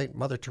St.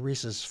 Mother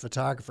Teresa's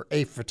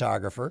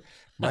photographer,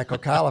 Michael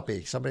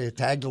Collopy, somebody who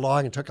tagged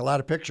along and took a lot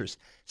of pictures,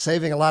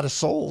 saving a lot of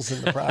souls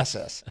in the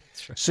process.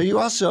 That's right. So you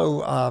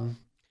also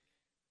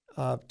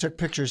took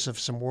pictures of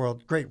some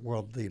great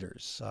world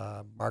leaders,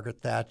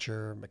 Margaret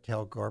Thatcher,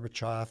 Mikhail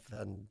Gorbachev,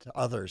 and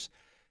others.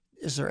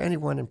 Is there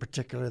anyone in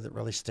particular that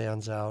really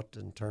stands out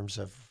in terms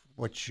of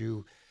what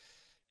you,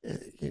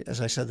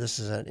 as I said, this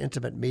is an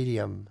intimate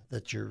medium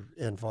that you're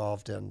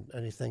involved in?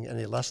 Any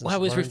lessons Well, I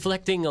was learned?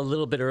 reflecting a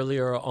little bit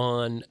earlier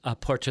on a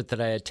portrait that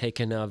I had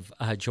taken of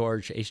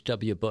George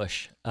H.W.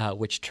 Bush,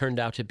 which turned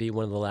out to be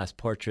one of the last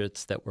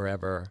portraits that were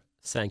ever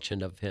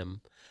sanctioned of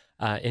him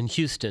in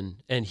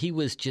Houston. And he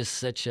was just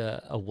such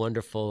a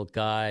wonderful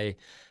guy,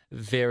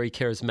 very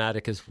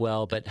charismatic as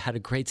well, but had a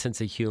great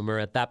sense of humor.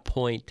 At that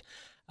point,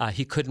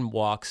 he couldn't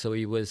walk, so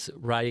he was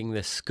riding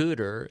this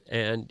scooter,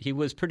 and he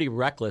was pretty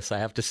reckless, I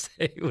have to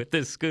say, with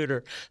this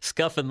scooter,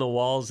 scuffing the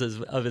walls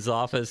of his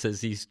office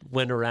as he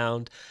went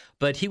around.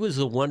 But he was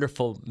a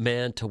wonderful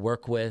man to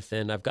work with,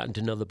 and I've gotten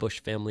to know the Bush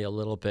family a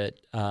little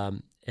bit,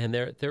 and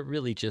they're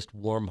really just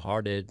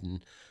warm-hearted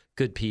and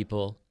good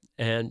people.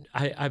 And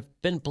I've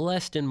been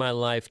blessed in my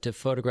life to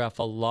photograph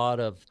a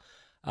lot of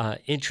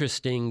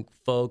interesting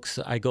folks.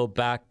 I go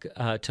back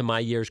to my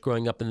years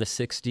growing up in the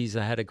 60s.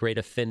 I had a great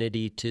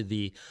affinity to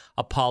the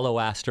Apollo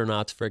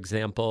astronauts, for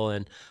example.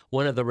 And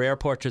one of the rare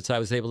portraits I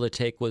was able to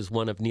take was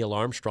one of Neil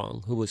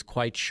Armstrong, who was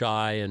quite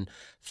shy and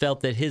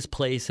felt that his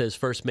place as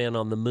first man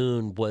on the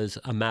moon was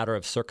a matter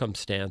of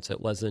circumstance.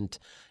 It wasn't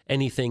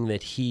anything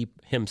that he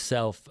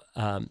himself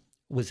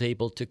was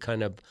able to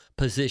kind of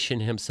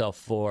position himself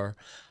for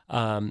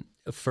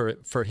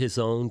his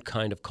own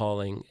kind of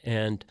calling.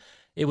 And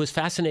it was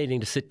fascinating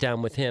to sit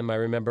down with him. I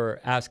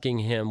remember asking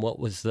him what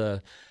was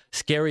the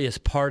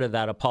scariest part of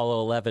that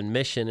Apollo 11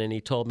 mission, and he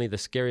told me the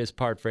scariest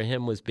part for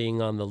him was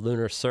being on the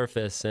lunar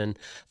surface and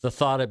the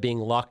thought of being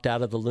locked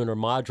out of the lunar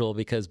module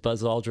because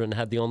Buzz Aldrin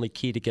had the only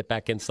key to get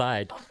back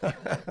inside.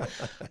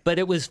 But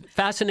it was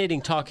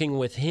fascinating talking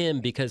with him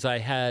because I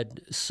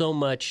had so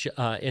much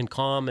in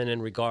common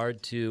in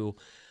regard to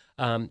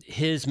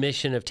his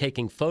mission of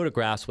taking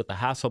photographs with the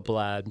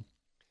Hasselblad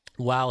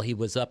while he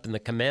was up in the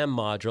command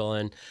module.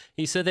 And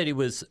he said that he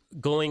was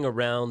going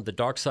around the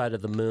dark side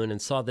of the moon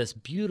and saw this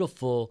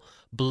beautiful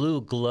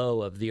blue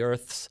glow of the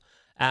Earth's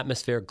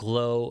atmosphere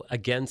glow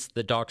against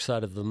the dark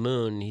side of the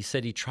moon. He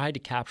said he tried to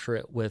capture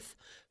it with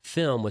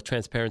film, with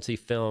transparency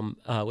film,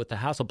 with the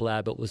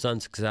Hasselblad, but was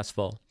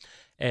unsuccessful.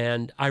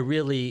 And I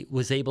really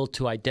was able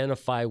to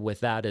identify with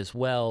that as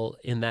well,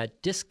 in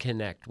that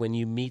disconnect when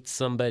you meet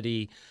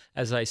somebody,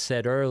 as I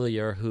said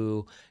earlier,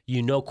 who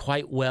you know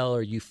quite well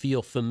or you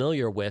feel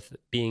familiar with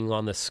being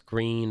on the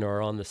screen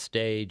or on the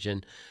stage.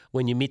 And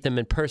when you meet them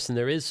in person,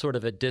 there is sort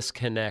of a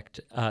disconnect,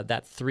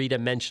 that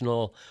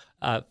three-dimensional,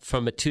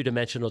 from a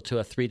two-dimensional to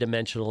a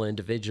three-dimensional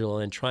individual,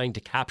 and trying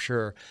to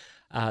capture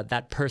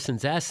that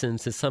person's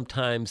essence is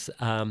sometimes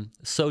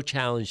so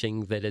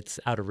challenging that it's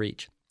out of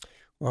reach.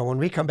 Well, when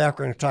we come back,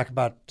 we're going to talk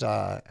about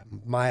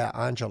Maya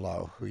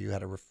Angelou, who you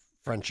had a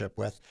friendship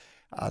with.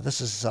 This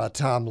is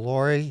Tom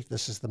Laurie.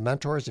 This is The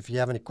Mentors. If you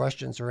have any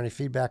questions or any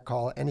feedback,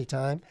 call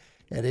anytime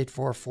at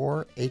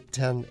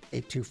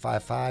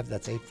 844-810-8255.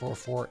 That's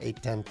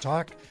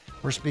 844-810-TALK.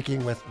 We're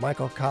speaking with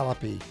Michael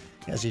Collopy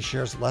as he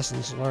shares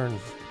lessons learned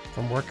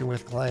from working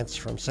with clients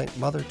from St.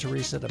 Mother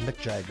Teresa to Mick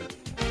Jagger.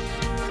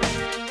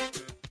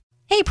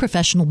 Hey,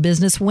 professional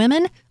business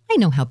women. I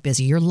know how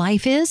busy your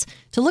life is.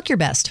 To look your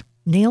best,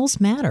 nails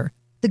matter.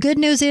 The good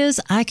news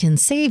is I can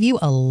save you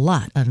a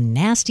lot of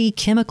nasty,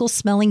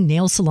 chemical-smelling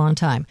nail salon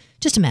time.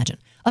 Just imagine,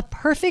 a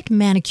perfect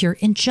manicure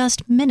in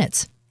just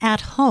minutes,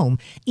 at home,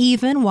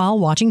 even while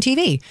watching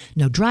TV.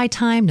 No dry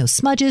time, no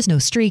smudges, no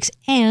streaks,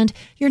 and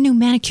your new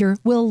manicure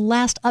will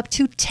last up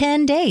to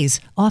 10 days,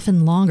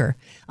 often longer.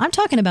 I'm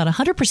talking about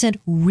 100%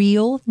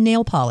 real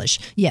nail polish.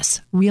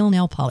 Yes, real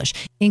nail polish,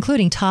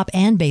 including top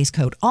and base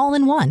coat, all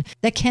in one,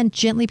 that can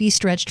gently be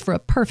stretched for a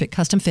perfect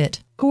custom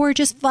fit.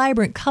 Gorgeous,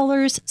 vibrant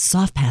colors,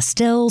 soft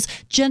pastels,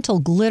 gentle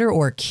glitter,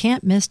 or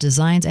can't-miss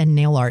designs and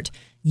nail art.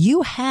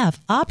 You have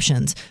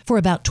options. For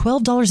about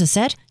 $12 a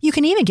set, you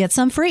can even get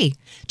some free.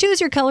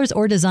 Choose your colors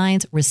or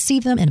designs,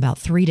 receive them in about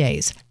 3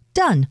 days.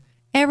 Done.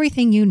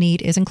 Everything you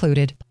need is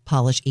included.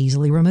 Polish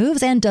easily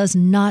removes and does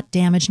not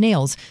damage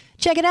nails.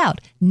 Check it out.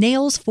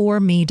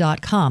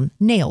 Nails4me.com.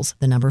 Nails,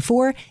 the number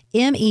 4,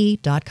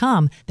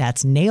 me.com.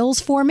 That's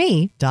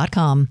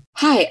nails4me.com.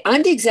 Hi,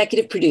 I'm the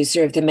executive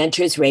producer of the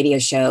Mentors radio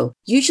show.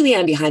 Usually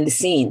I'm behind the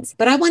scenes,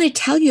 but I want to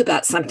tell you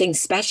about something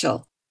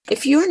special.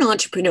 If you're an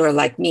entrepreneur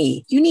like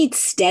me, you need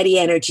steady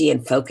energy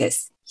and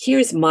focus.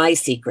 Here's my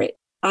secret.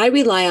 I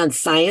rely on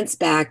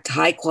science-backed,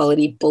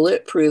 high-quality,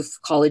 bulletproof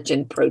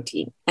collagen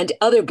protein and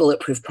other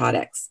bulletproof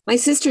products. My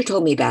sister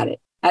told me about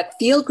it. At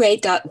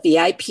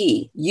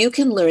feelgreat.vip, you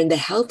can learn the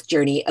health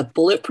journey of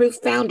Bulletproof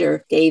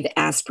founder Dave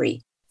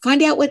Asprey.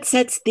 Find out what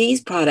sets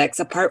these products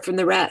apart from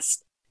the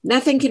rest.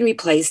 Nothing can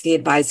replace the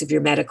advice of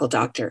your medical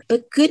doctor,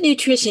 but good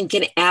nutrition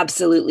can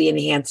absolutely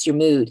enhance your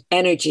mood,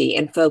 energy,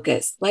 and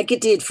focus, like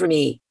it did for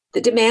me. The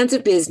demands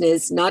of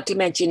business, not to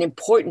mention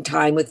important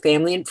time with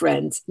family and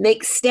friends,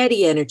 make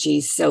steady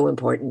energy so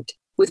important.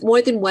 With more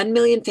than 1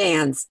 million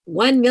fans,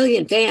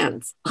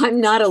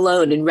 I'm not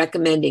alone in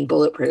recommending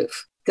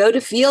Bulletproof. Go to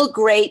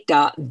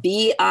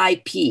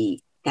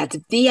feelgreat.vip. That's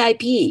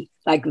VIP,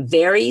 like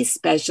very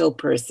special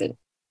person.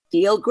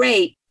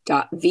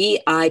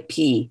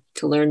 Feelgreat.vip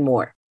to learn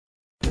more.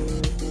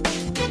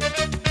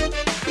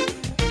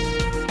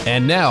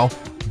 And now,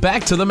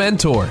 back to the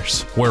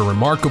Mentors, where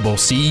remarkable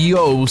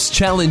CEOs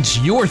challenge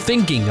your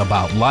thinking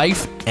about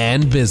life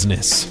and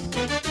business.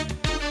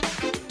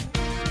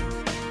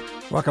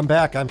 Welcome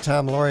back. I'm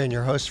Tom Laurie, and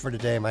your host for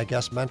today. My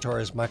guest mentor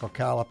is Michael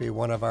Collopy,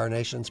 one of our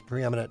nation's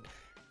preeminent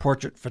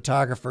portrait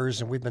photographers,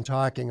 and we've been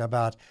talking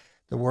about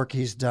the work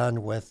he's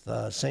done with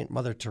St.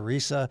 Mother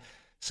Teresa,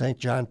 St.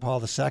 John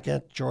Paul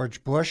II,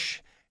 George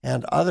Bush,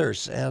 and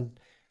others. And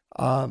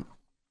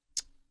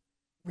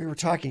we were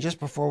talking just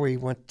before we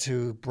went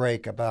to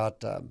break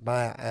about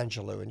Maya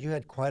Angelou, and you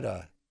had quite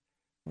a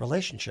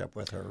relationship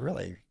with her,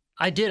 really.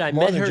 I did. I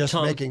More met than her, just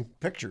Tom. making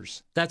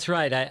pictures. That's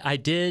right. I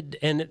did.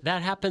 And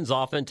that happens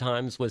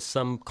oftentimes with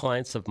some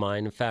clients of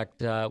mine. In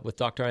fact, with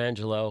Dr.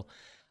 Angelo,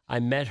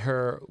 I met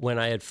her when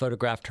I had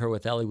photographed her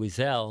with Elie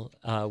Wiesel,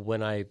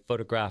 when I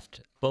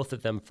photographed both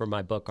of them for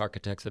my book,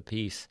 Architects of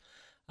Peace,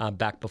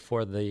 back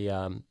before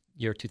the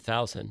year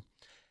 2000.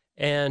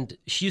 And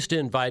she used to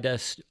invite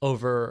us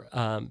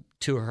over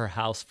to her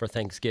house for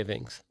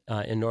Thanksgivings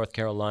in North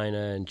Carolina,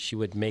 and she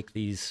would make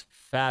these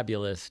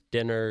fabulous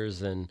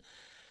dinners. And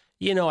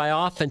you know, I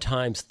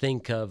oftentimes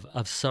think of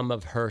some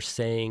of her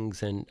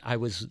sayings, and I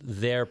was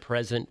there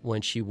present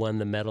when she won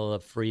the Medal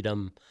of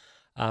Freedom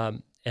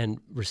and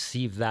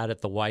received that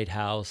at the White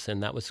House,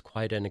 and that was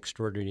quite an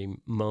extraordinary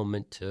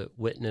moment to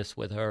witness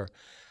with her.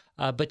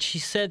 But she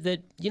said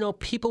that, you know,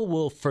 people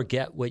will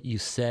forget what you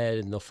said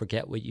and they'll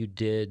forget what you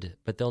did,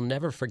 but they'll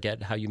never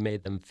forget how you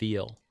made them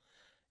feel.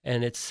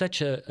 And it's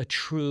such a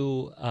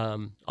true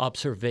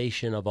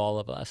observation of all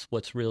of us,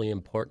 what's really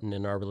important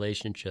in our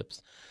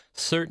relationships.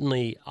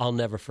 Certainly, I'll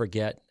never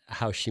forget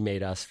how she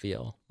made us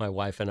feel, my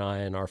wife and I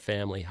and our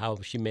family,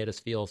 how she made us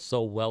feel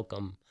so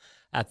welcome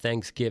at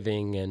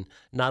Thanksgiving, and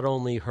not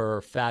only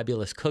her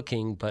fabulous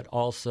cooking, but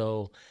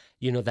also,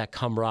 you know, that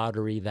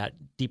camaraderie, that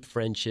deep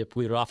friendship.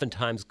 We would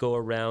oftentimes go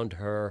around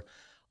her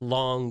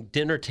long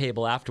dinner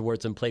table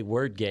afterwards and play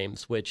word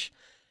games, which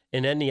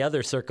in any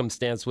other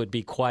circumstance would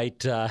be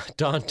quite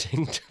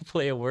daunting to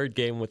play a word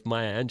game with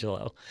Maya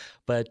Angelou.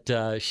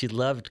 But she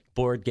loved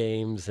board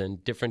games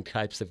and different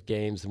types of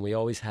games, and we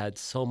always had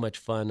so much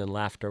fun and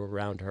laughter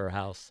around her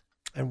house.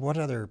 And what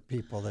other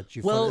people that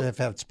you have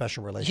had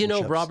special relationships? You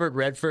know, Robert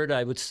Redford,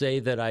 I would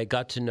say that I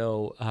got to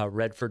know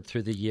Redford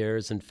through the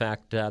years. In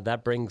fact,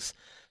 that brings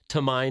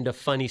to mind a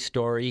funny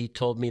story. He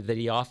told me that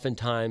he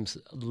oftentimes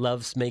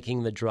loves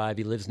making the drive.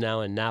 He lives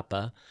now in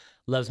Napa.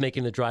 Loves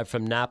making the drive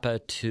from Napa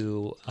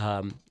to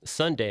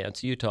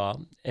Sundance, Utah.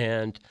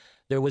 And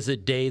there was a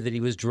day that he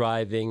was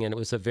driving, and it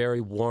was a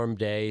very warm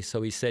day,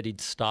 so he said he'd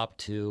stop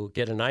to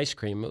get an ice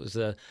cream. It was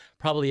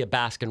probably a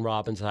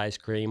Baskin-Robbins ice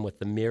cream with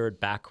the mirrored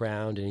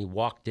background, and he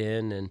walked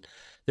in, and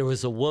there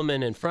was a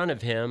woman in front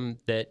of him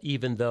that,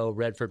 even though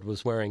Redford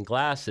was wearing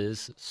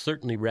glasses,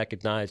 certainly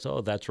recognized,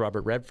 oh, that's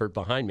Robert Redford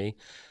behind me.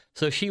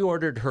 So she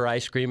ordered her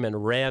ice cream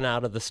and ran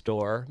out of the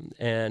store,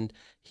 and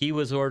he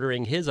was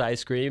ordering his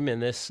ice cream,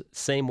 and this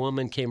same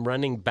woman came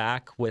running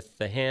back with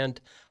the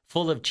hand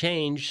full of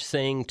change,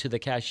 saying to the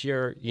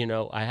cashier, you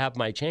know, I have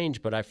my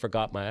change, but I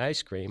forgot my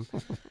ice cream.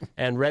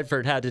 And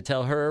Redford had to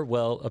tell her,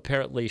 well,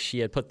 apparently she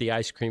had put the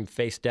ice cream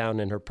face down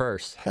in her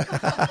purse.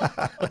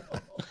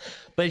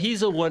 But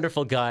he's a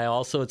wonderful guy.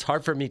 Also, it's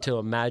hard for me to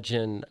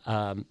imagine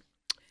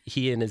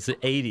he in his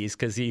 80s,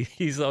 because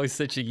he's always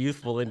such a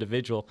youthful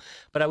individual.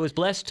 But I was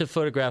blessed to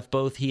photograph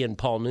both he and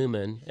Paul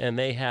Newman, and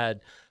they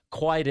had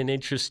quite an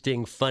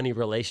interesting, funny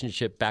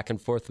relationship back and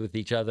forth with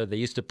each other. They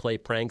used to play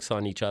pranks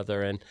on each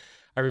other. And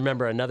I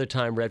remember another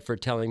time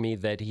Redford telling me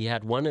that he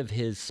had one of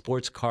his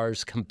sports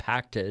cars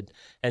compacted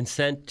and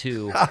sent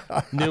to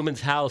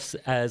Newman's house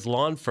as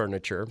lawn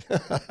furniture.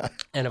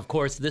 And of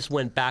course, this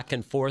went back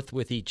and forth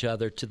with each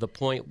other to the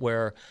point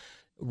where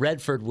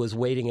Redford was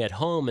waiting at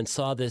home and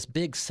saw this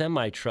big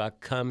semi-truck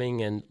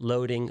coming and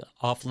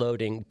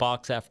offloading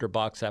box after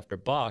box after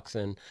box.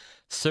 And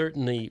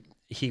certainly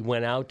he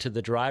went out to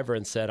the driver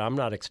and said, I'm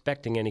not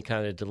expecting any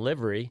kind of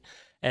delivery,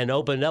 and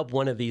opened up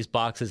one of these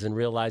boxes and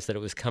realized that it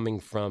was coming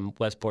from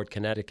Westport,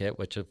 Connecticut,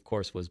 which of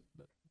course was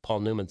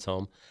Paul Newman's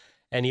home.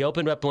 And he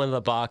opened up one of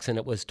the boxes, and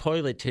it was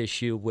toilet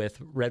tissue with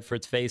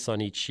Redford's face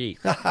on each sheet.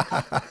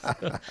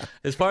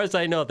 As far as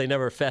I know, they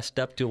never fessed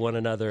up to one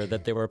another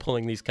that they were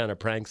pulling these kind of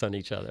pranks on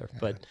each other.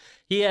 But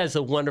he has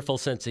a wonderful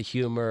sense of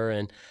humor.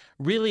 And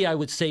really, I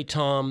would say,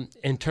 Tom,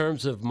 in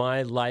terms of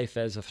my life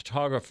as a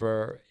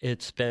photographer,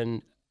 it's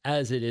been,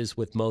 as it is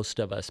with most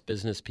of us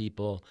business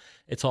people,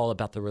 it's all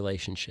about the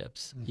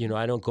relationships. Mm-hmm. You know,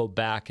 I don't go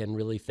back and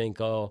really think,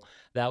 oh,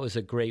 that was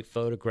a great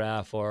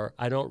photograph, or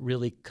I don't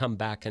really come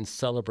back and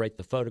celebrate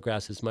the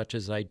photographs as much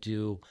as I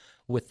do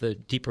with the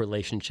deep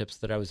relationships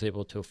that I was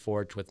able to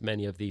forge with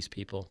many of these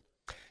people.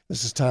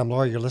 This is Tom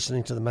Lohr. You're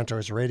listening to the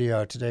Mentors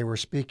Radio. Today we're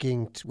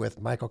speaking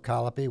with Michael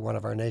Collopy, one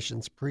of our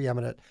nation's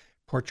preeminent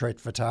portrait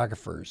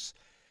photographers.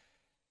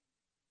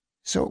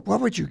 So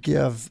what would you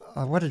give,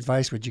 what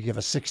advice would you give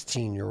a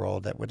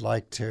 16-year-old that would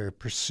like to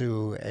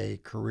pursue a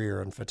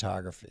career in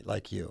photography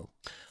like you,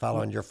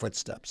 follow in your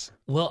footsteps?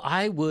 Well,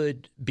 I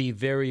would be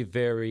very,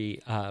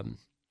 very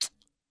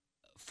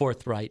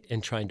forthright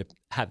in trying to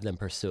have them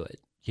pursue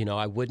it. You know,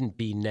 I wouldn't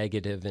be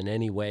negative in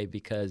any way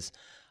because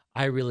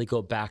I really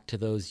go back to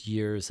those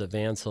years of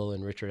Ansel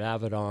and Richard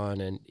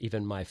Avedon and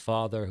even my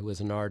father, who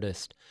was an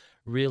artist,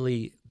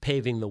 really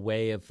paving the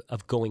way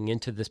of going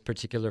into this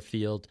particular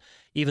field,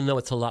 even though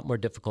it's a lot more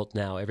difficult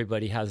now.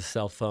 Everybody has a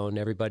cell phone,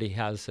 everybody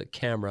has a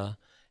camera,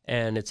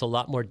 and it's a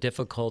lot more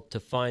difficult to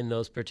find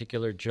those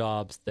particular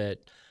jobs that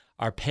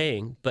are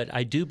paying. But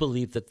I do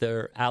believe that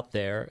they're out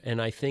there,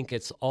 and I think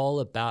it's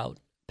all about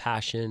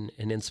passion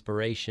and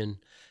inspiration.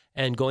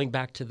 And going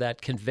back to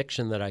that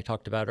conviction that I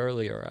talked about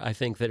earlier, I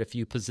think that if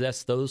you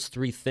possess those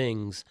three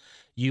things,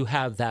 you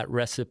have that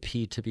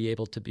recipe to be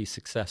able to be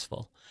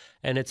successful.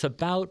 And it's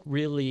about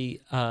really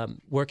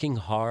working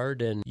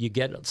hard, and you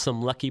get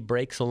some lucky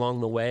breaks along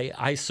the way.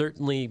 I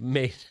certainly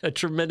made a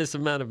tremendous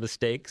amount of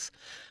mistakes,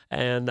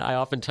 and I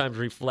oftentimes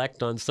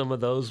reflect on some of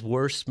those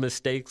worst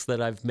mistakes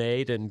that I've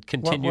made and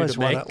continue to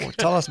make.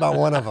 Tell us about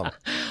one of them.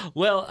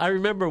 Well, I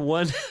remember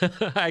one,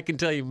 I can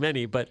tell you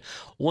many, but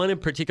one in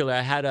particular,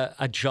 I had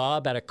a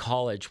job at a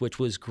college, which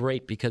was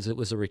great because it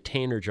was a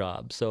retainer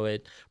job. So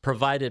it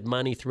provided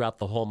money throughout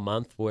the whole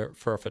month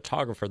for a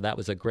photographer. That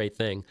was a great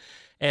thing.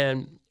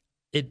 And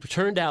it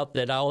turned out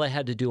that all I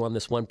had to do on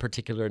this one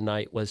particular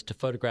night was to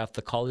photograph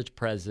the college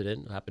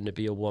president, who happened to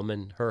be a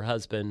woman, her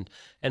husband,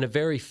 and a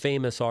very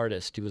famous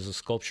artist. He was a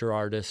sculpture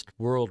artist,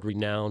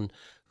 world-renowned,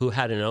 who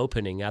had an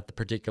opening at the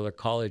particular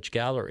college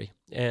gallery.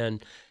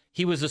 And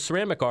he was a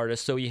ceramic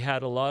artist, so he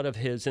had a lot of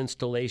his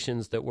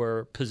installations that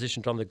were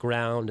positioned on the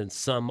ground and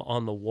some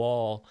on the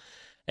wall.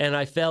 And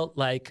I felt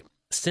like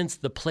since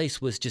the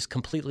place was just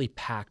completely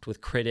packed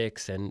with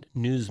critics and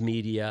news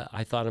media,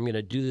 I thought I'm going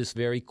to do this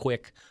very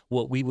quick,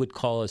 what we would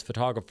call as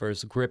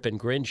photographers, grip and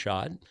grin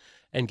shot,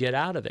 and get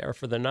out of there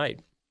for the night.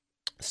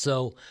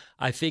 So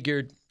I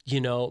figured,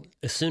 you know,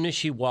 as soon as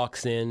she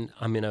walks in,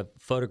 I'm going to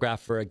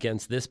photograph her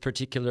against this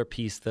particular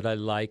piece that I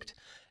liked,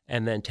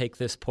 and then take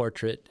this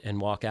portrait and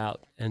walk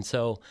out. And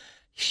so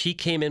she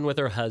came in with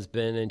her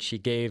husband, and she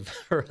gave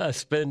her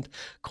husband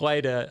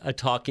quite a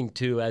talking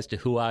to as to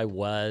who I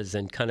was,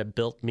 and kind of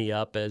built me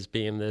up as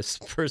being this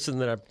person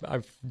that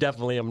I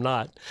definitely am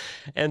not.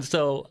 And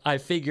so I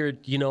figured,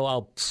 you know,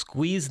 I'll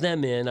squeeze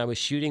them in. I was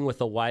shooting with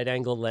a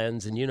wide-angle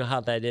lens, and you know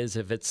how that is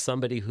if it's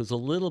somebody who's a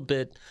little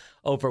bit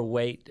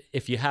overweight.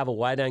 If you have a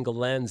wide-angle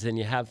lens and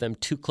you have them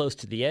too close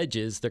to the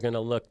edges, they're going to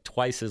look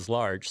twice as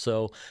large.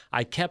 So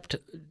I kept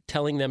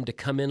telling them to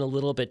come in a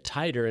little bit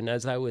tighter, and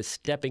as I was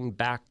stepping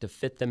back to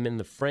fit them in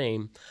the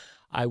frame,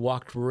 I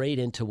walked right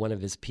into one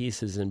of his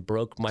pieces and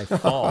broke my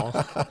fall.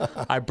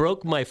 I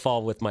broke my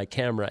fall with my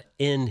camera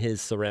in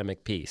his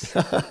ceramic piece.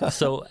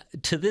 So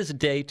to this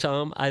day,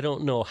 Tom, I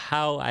don't know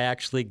how I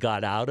actually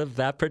got out of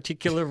that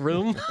particular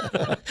room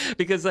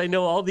because I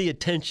know all the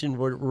attention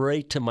went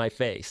right to my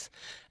face.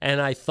 And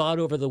I thought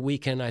over the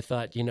weekend, I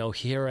thought, you know,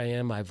 here I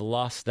am. I've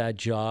lost that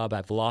job.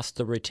 I've lost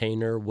the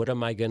retainer. What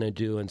am I going to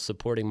do in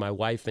supporting my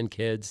wife and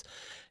kids?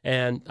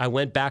 And I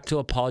went back to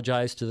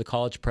apologize to the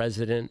college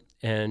president.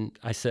 And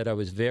I said I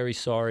was very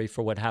sorry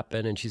for what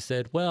happened. And she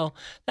said, well,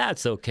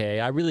 that's okay.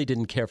 I really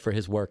didn't care for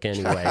his work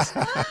anyways.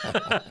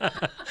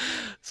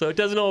 So it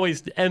doesn't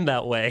always end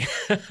that way.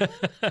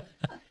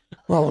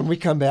 Well, when we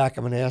come back,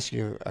 I'm going to ask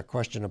you a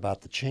question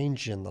about the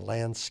change in the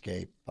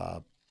landscape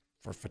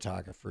for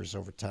photographers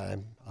over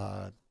time.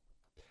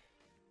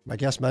 My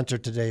guest mentor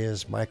today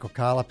is Michael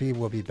Collopy.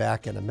 We'll be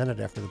back in a minute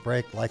after the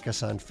break. Like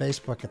us on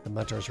Facebook at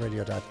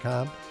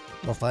thementorsradio.com.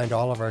 You'll find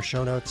all of our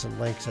show notes and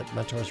links at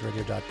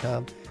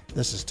mentorsradio.com.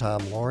 This is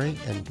Tom Lohr,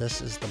 and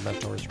this is the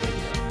Mentors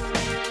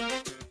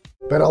Radio.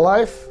 Better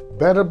life,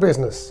 better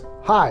business.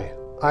 Hi,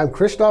 I'm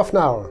Christoph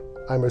Nauer.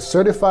 I'm a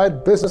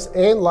certified business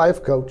and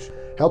life coach,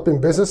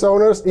 helping business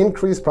owners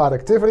increase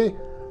productivity,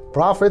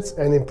 profits,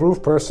 and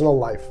improve personal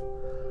life.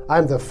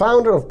 I'm the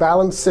founder of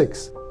Balance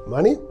 6,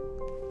 money,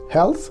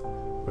 health,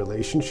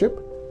 relationship,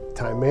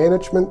 time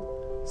management,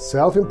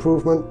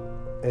 self-improvement,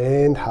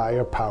 and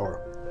higher power.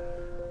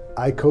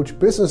 I coach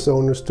business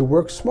owners to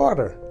work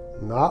smarter,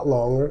 not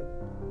longer,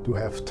 to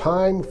have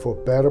time for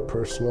better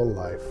personal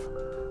life.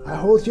 I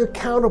hold you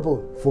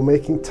accountable for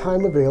making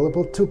time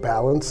available to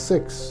Balance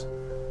 6,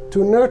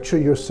 to nurture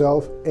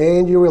yourself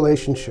and your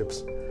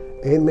relationships,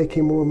 and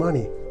making more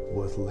money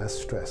with less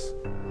stress.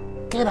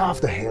 Get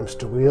off the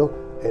hamster wheel,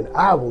 and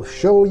I will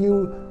show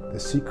you the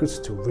secrets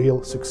to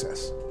real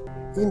success.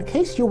 In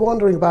case you're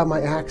wondering about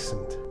my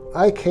accent,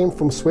 I came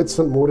from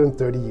Switzerland more than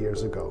 30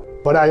 years ago.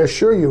 But I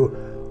assure you,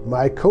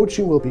 my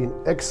coaching will be in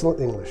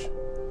excellent English.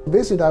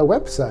 Visit our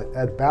website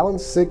at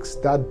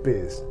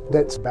balance6.biz.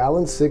 That's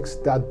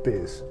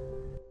balance6.biz.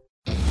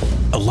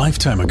 A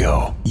lifetime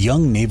ago,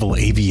 young naval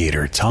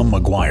aviator Tom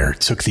McGuire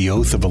took the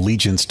oath of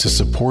allegiance to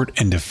support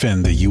and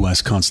defend the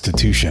U.S.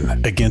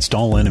 Constitution against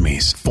all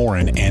enemies,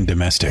 foreign and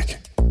domestic.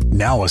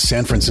 Now a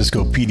San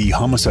Francisco PD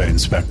homicide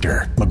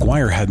inspector,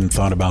 McGuire hadn't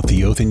thought about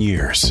the oath in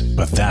years,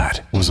 but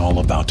that was all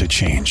about to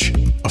change.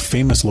 A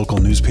famous local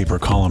newspaper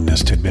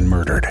columnist had been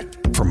murdered.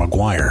 For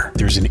McGuire,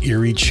 there's an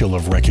eerie chill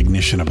of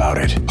recognition about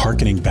it,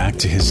 harkening back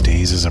to his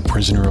days as a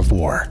prisoner of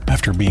war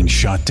after being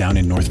shot down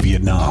in North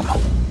Vietnam.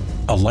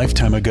 A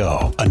lifetime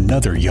ago,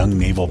 another young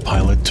naval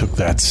pilot took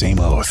that same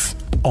oath.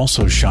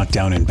 Also shot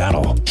down in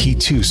battle, he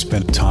too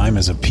spent time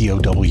as a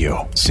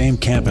POW, same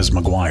camp as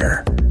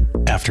McGuire.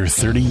 After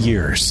 30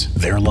 years,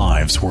 their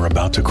lives were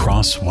about to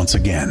cross once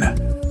again.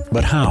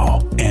 But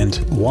how and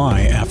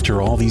why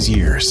after all these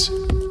years?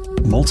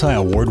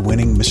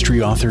 Multi-award-winning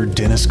mystery author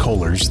Dennis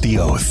Kohler's The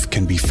Oath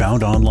can be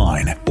found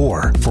online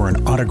or for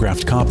an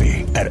autographed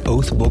copy at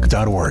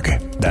oathbook.org.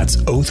 That's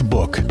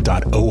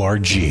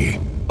oathbook.org.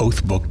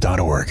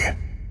 oathbook.org.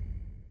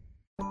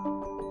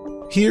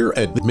 Here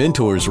at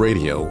Mentors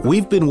Radio,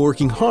 we've been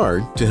working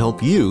hard to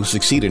help you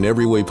succeed in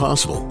every way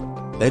possible.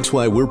 That's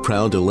why we're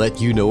proud to let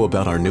you know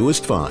about our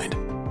newest find,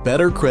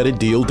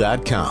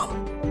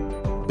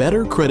 BetterCreditDeal.com.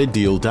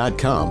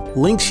 BetterCreditDeal.com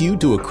links you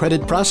to a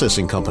credit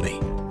processing company,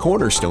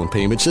 Cornerstone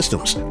Payment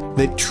Systems,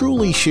 that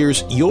truly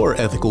shares your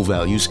ethical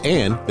values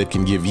and that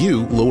can give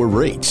you lower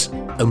rates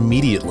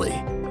immediately.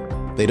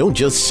 They don't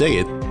just say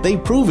it, they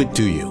prove it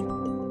to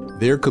you.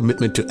 Their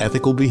commitment to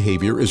ethical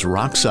behavior is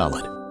rock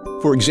solid.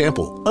 For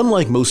example,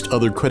 unlike most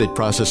other credit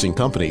processing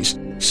companies,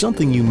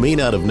 something you may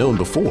not have known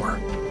before,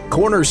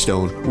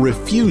 Cornerstone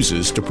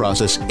refuses to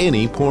process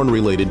any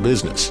porn-related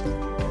business.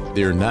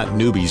 They're not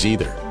newbies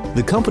either.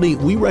 The company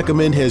we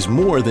recommend has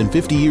more than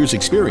 50 years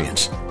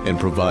experience and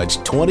provides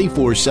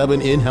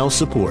 24/7 in-house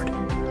support.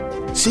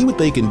 See what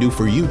they can do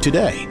for you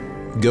today.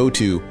 Go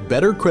to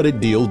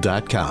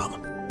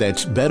BetterCreditDeal.com.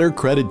 That's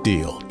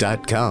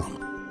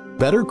BetterCreditDeal.com.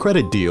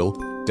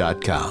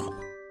 BetterCreditDeal.com.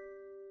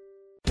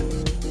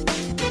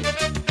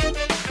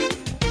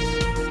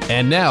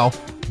 And now,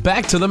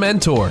 back to the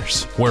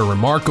Mentors, where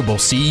remarkable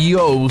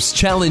CEOs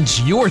challenge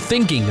your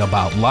thinking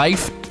about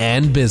life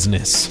and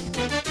business.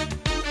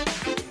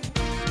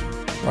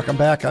 Welcome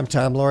back. I'm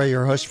Tom Laurie,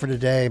 your host for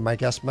today. My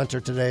guest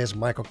mentor today is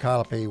Michael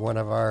Collopy, one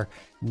of our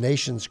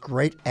nation's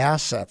great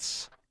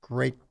assets,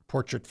 great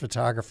portrait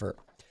photographer.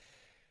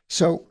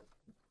 So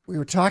we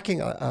were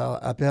talking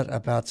a bit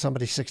about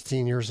somebody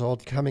 16 years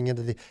old coming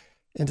into the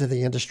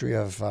industry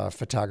of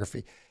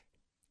photography.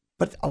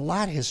 But a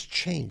lot has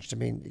changed. I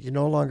mean, you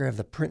no longer have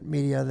the print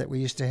media that we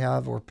used to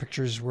have where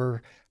pictures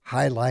were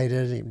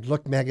highlighted.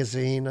 Look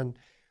magazine and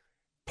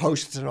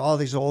Post and all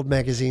these old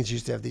magazines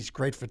used to have these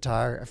great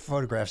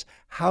photographs.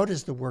 How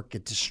does the work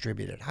get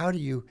distributed? How do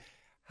you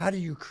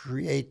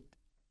create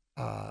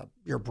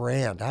your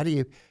brand? How do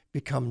you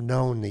become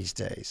known these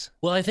days?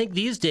 Well, I think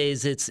these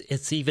days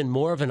it's even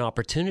more of an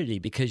opportunity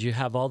because you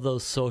have all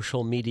those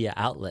social media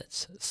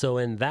outlets. So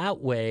in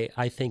that way,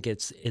 I think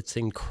it's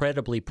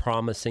incredibly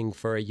promising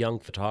for a young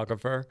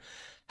photographer.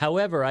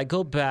 However, I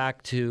go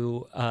back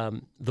to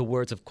the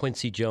words of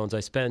Quincy Jones. I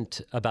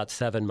spent about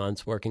 7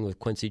 months working with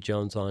Quincy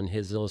Jones on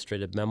his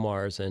illustrated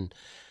memoirs. And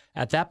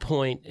at that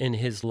point in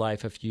his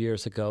life a few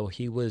years ago,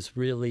 he was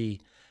really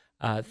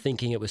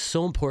thinking it was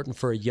so important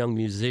for a young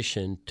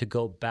musician to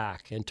go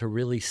back and to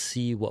really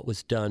see what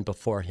was done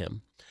before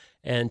him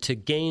and to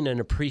gain an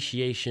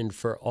appreciation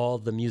for all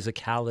the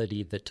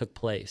musicality that took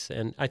place.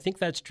 And I think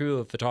that's true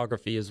of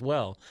photography as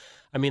well.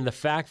 I mean, the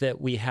fact that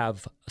we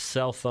have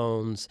cell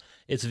phones,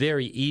 it's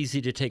very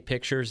easy to take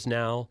pictures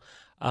now.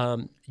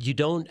 You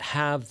don't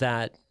have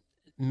that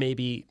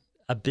maybe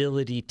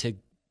ability to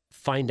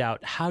find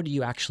out how do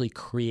you actually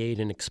create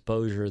an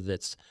exposure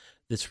that's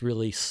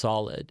really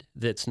solid,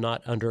 that's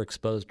not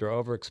underexposed or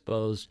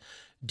overexposed.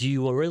 Do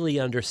you really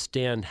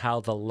understand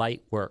how the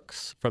light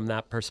works from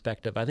that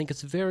perspective? I think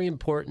it's very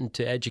important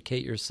to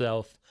educate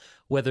yourself,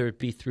 whether it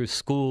be through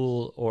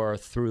school or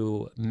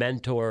through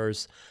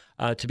mentors,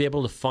 to be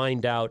able to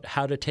find out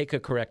how to take a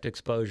correct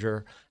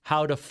exposure,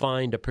 how to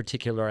find a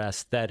particular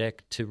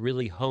aesthetic, to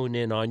really hone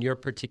in on your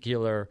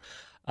particular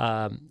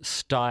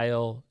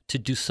style, to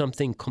do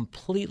something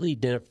completely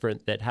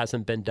different that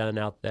hasn't been done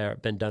out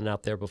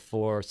there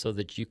before, so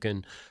that you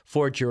can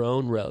forge your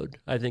own road,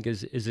 I think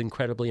is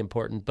incredibly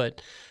important.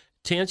 But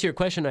to answer your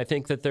question, I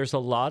think that there's a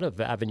lot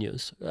of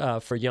avenues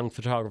for young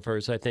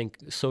photographers. I think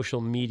social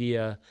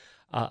media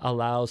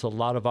allows a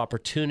lot of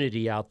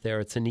opportunity out there.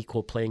 It's an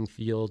equal playing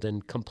field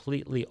and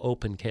completely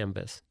open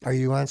canvas. Are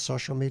you on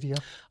social media?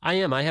 I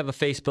am. I have a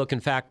Facebook. In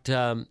fact,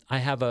 I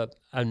have a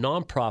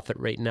nonprofit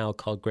right now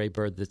called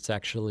Graybird that's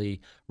actually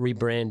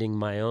rebranding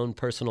my own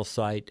personal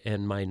site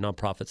and my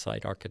nonprofit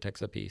site,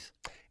 Architects of Peace.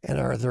 And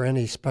are there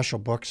any special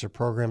books or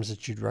programs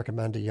that you'd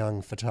recommend to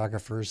young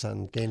photographers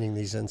on gaining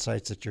these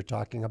insights that you're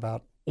talking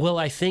about? Well,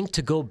 I think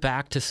to go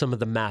back to some of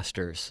the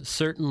masters,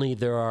 certainly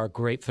there are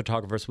great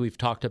photographers. We've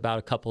talked about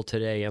a couple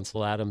today,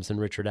 Ansel Adams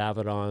and Richard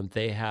Avedon.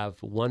 They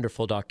have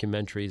wonderful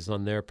documentaries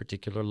on their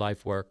particular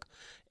life work.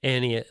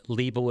 Annie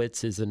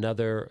Leibowitz is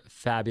another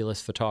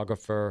fabulous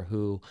photographer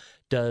who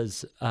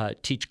does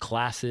teach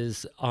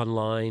classes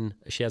online.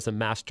 She has a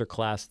master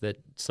class that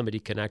somebody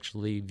can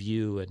actually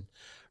view and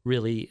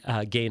really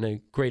gain a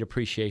great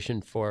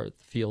appreciation for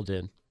the field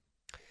in.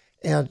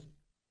 And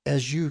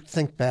as you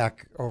think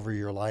back over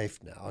your life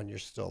now, and you're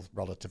still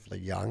relatively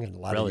young and a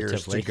lot of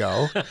years to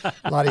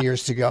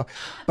go,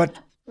 but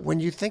when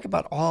you think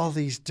about all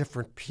these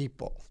different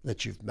people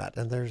that you've met,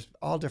 and there's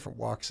all different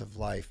walks of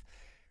life,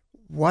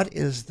 what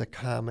is the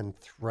common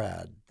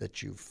thread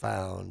that you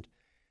found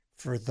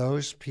for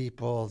those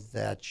people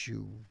that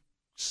you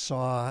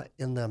saw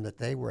in them, that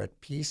they were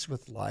at peace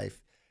with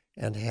life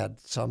and had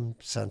some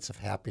sense of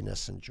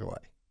happiness and joy?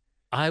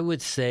 I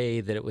would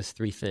say that it was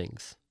three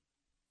things.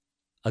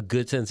 A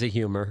good sense of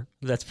humor.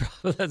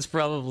 That's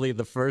probably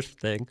the first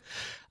thing.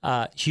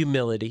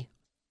 Humility,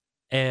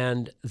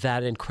 and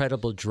that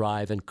incredible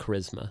drive and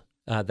charisma,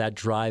 that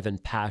drive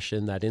and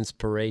passion, that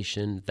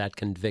inspiration, that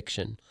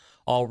conviction,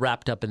 all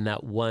wrapped up in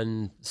that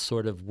one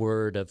sort of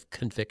word of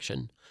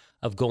conviction,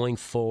 of going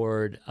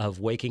forward, of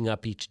waking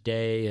up each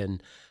day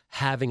and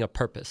having a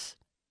purpose.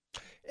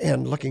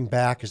 And looking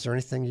back, is there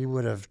anything you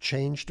would have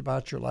changed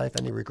about your life?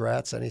 Any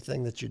regrets?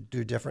 Anything that you'd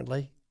do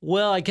differently?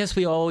 Well, I guess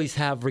we always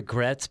have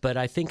regrets, but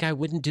I think I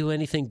wouldn't do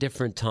anything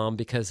different, Tom,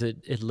 because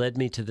it led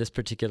me to this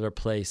particular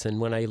place.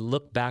 And when I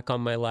look back on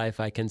my life,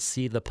 I can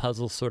see the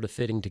puzzle sort of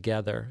fitting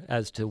together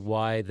as to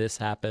why this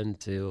happened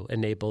to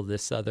enable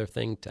this other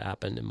thing to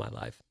happen in my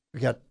life. We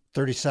got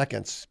 30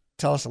 seconds.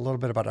 Tell us a little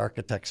bit about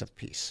Architects of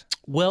Peace.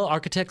 Well,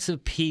 Architects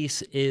of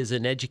Peace is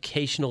an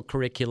educational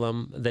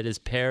curriculum that is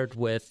paired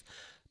with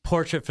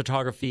portrait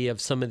photography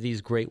of some of these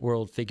great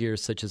world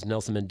figures such as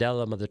Nelson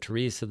Mandela, Mother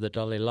Teresa, the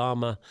Dalai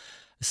Lama,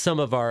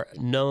 some of our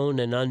known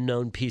and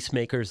unknown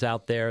peacemakers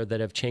out there that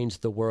have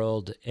changed the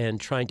world,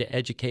 and trying to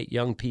educate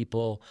young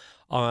people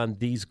on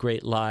these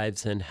great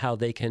lives and how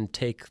they can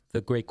take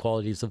the great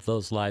qualities of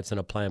those lives and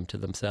apply them to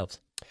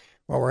themselves.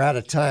 Well, we're out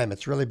of time.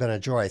 It's really been a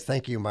joy.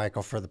 Thank you,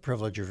 Michael, for the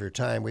privilege of your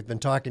time. We've been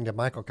talking to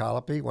Michael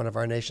Collopy, one of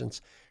our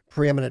nation's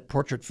preeminent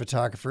portrait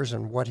photographers,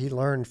 and what he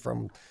learned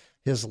from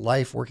his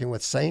life working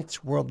with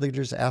saints, world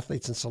leaders,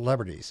 athletes, and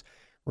celebrities.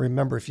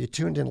 Remember, if you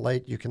tuned in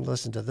late, you can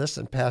listen to this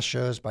and past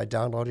shows by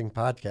downloading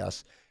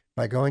podcasts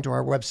by going to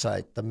our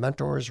website,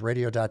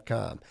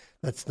 thementorsradio.com.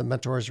 That's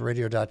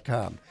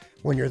thementorsradio.com.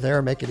 When you're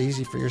there, make it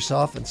easy for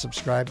yourself and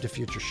subscribe to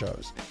future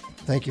shows.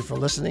 Thank you for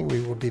listening.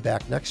 We will be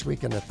back next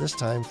week and at this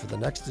time for the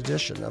next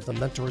edition of The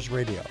Mentors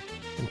Radio.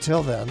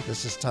 Until then,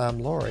 this is Tom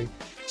Laurie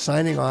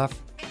signing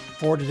off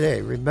for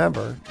today.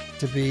 Remember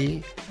to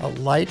be a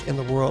light in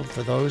the world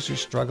for those who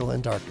struggle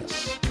in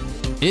darkness.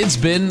 It's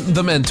been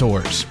The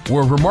Mentors,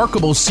 where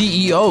remarkable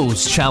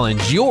CEOs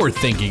challenge your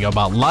thinking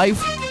about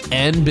life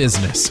and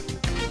business.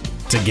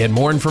 To get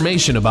more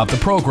information about the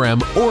program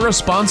or a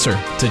sponsor,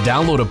 to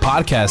download a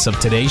podcast of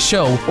today's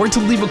show, or to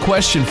leave a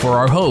question for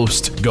our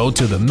host, go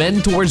to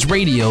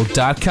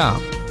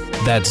thementorsradio.com.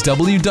 That's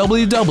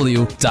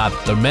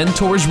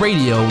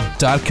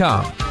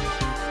www.thementorsradio.com.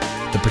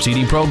 The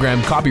preceding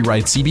program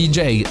copyright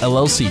CBJ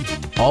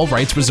LLC. All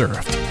rights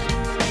reserved.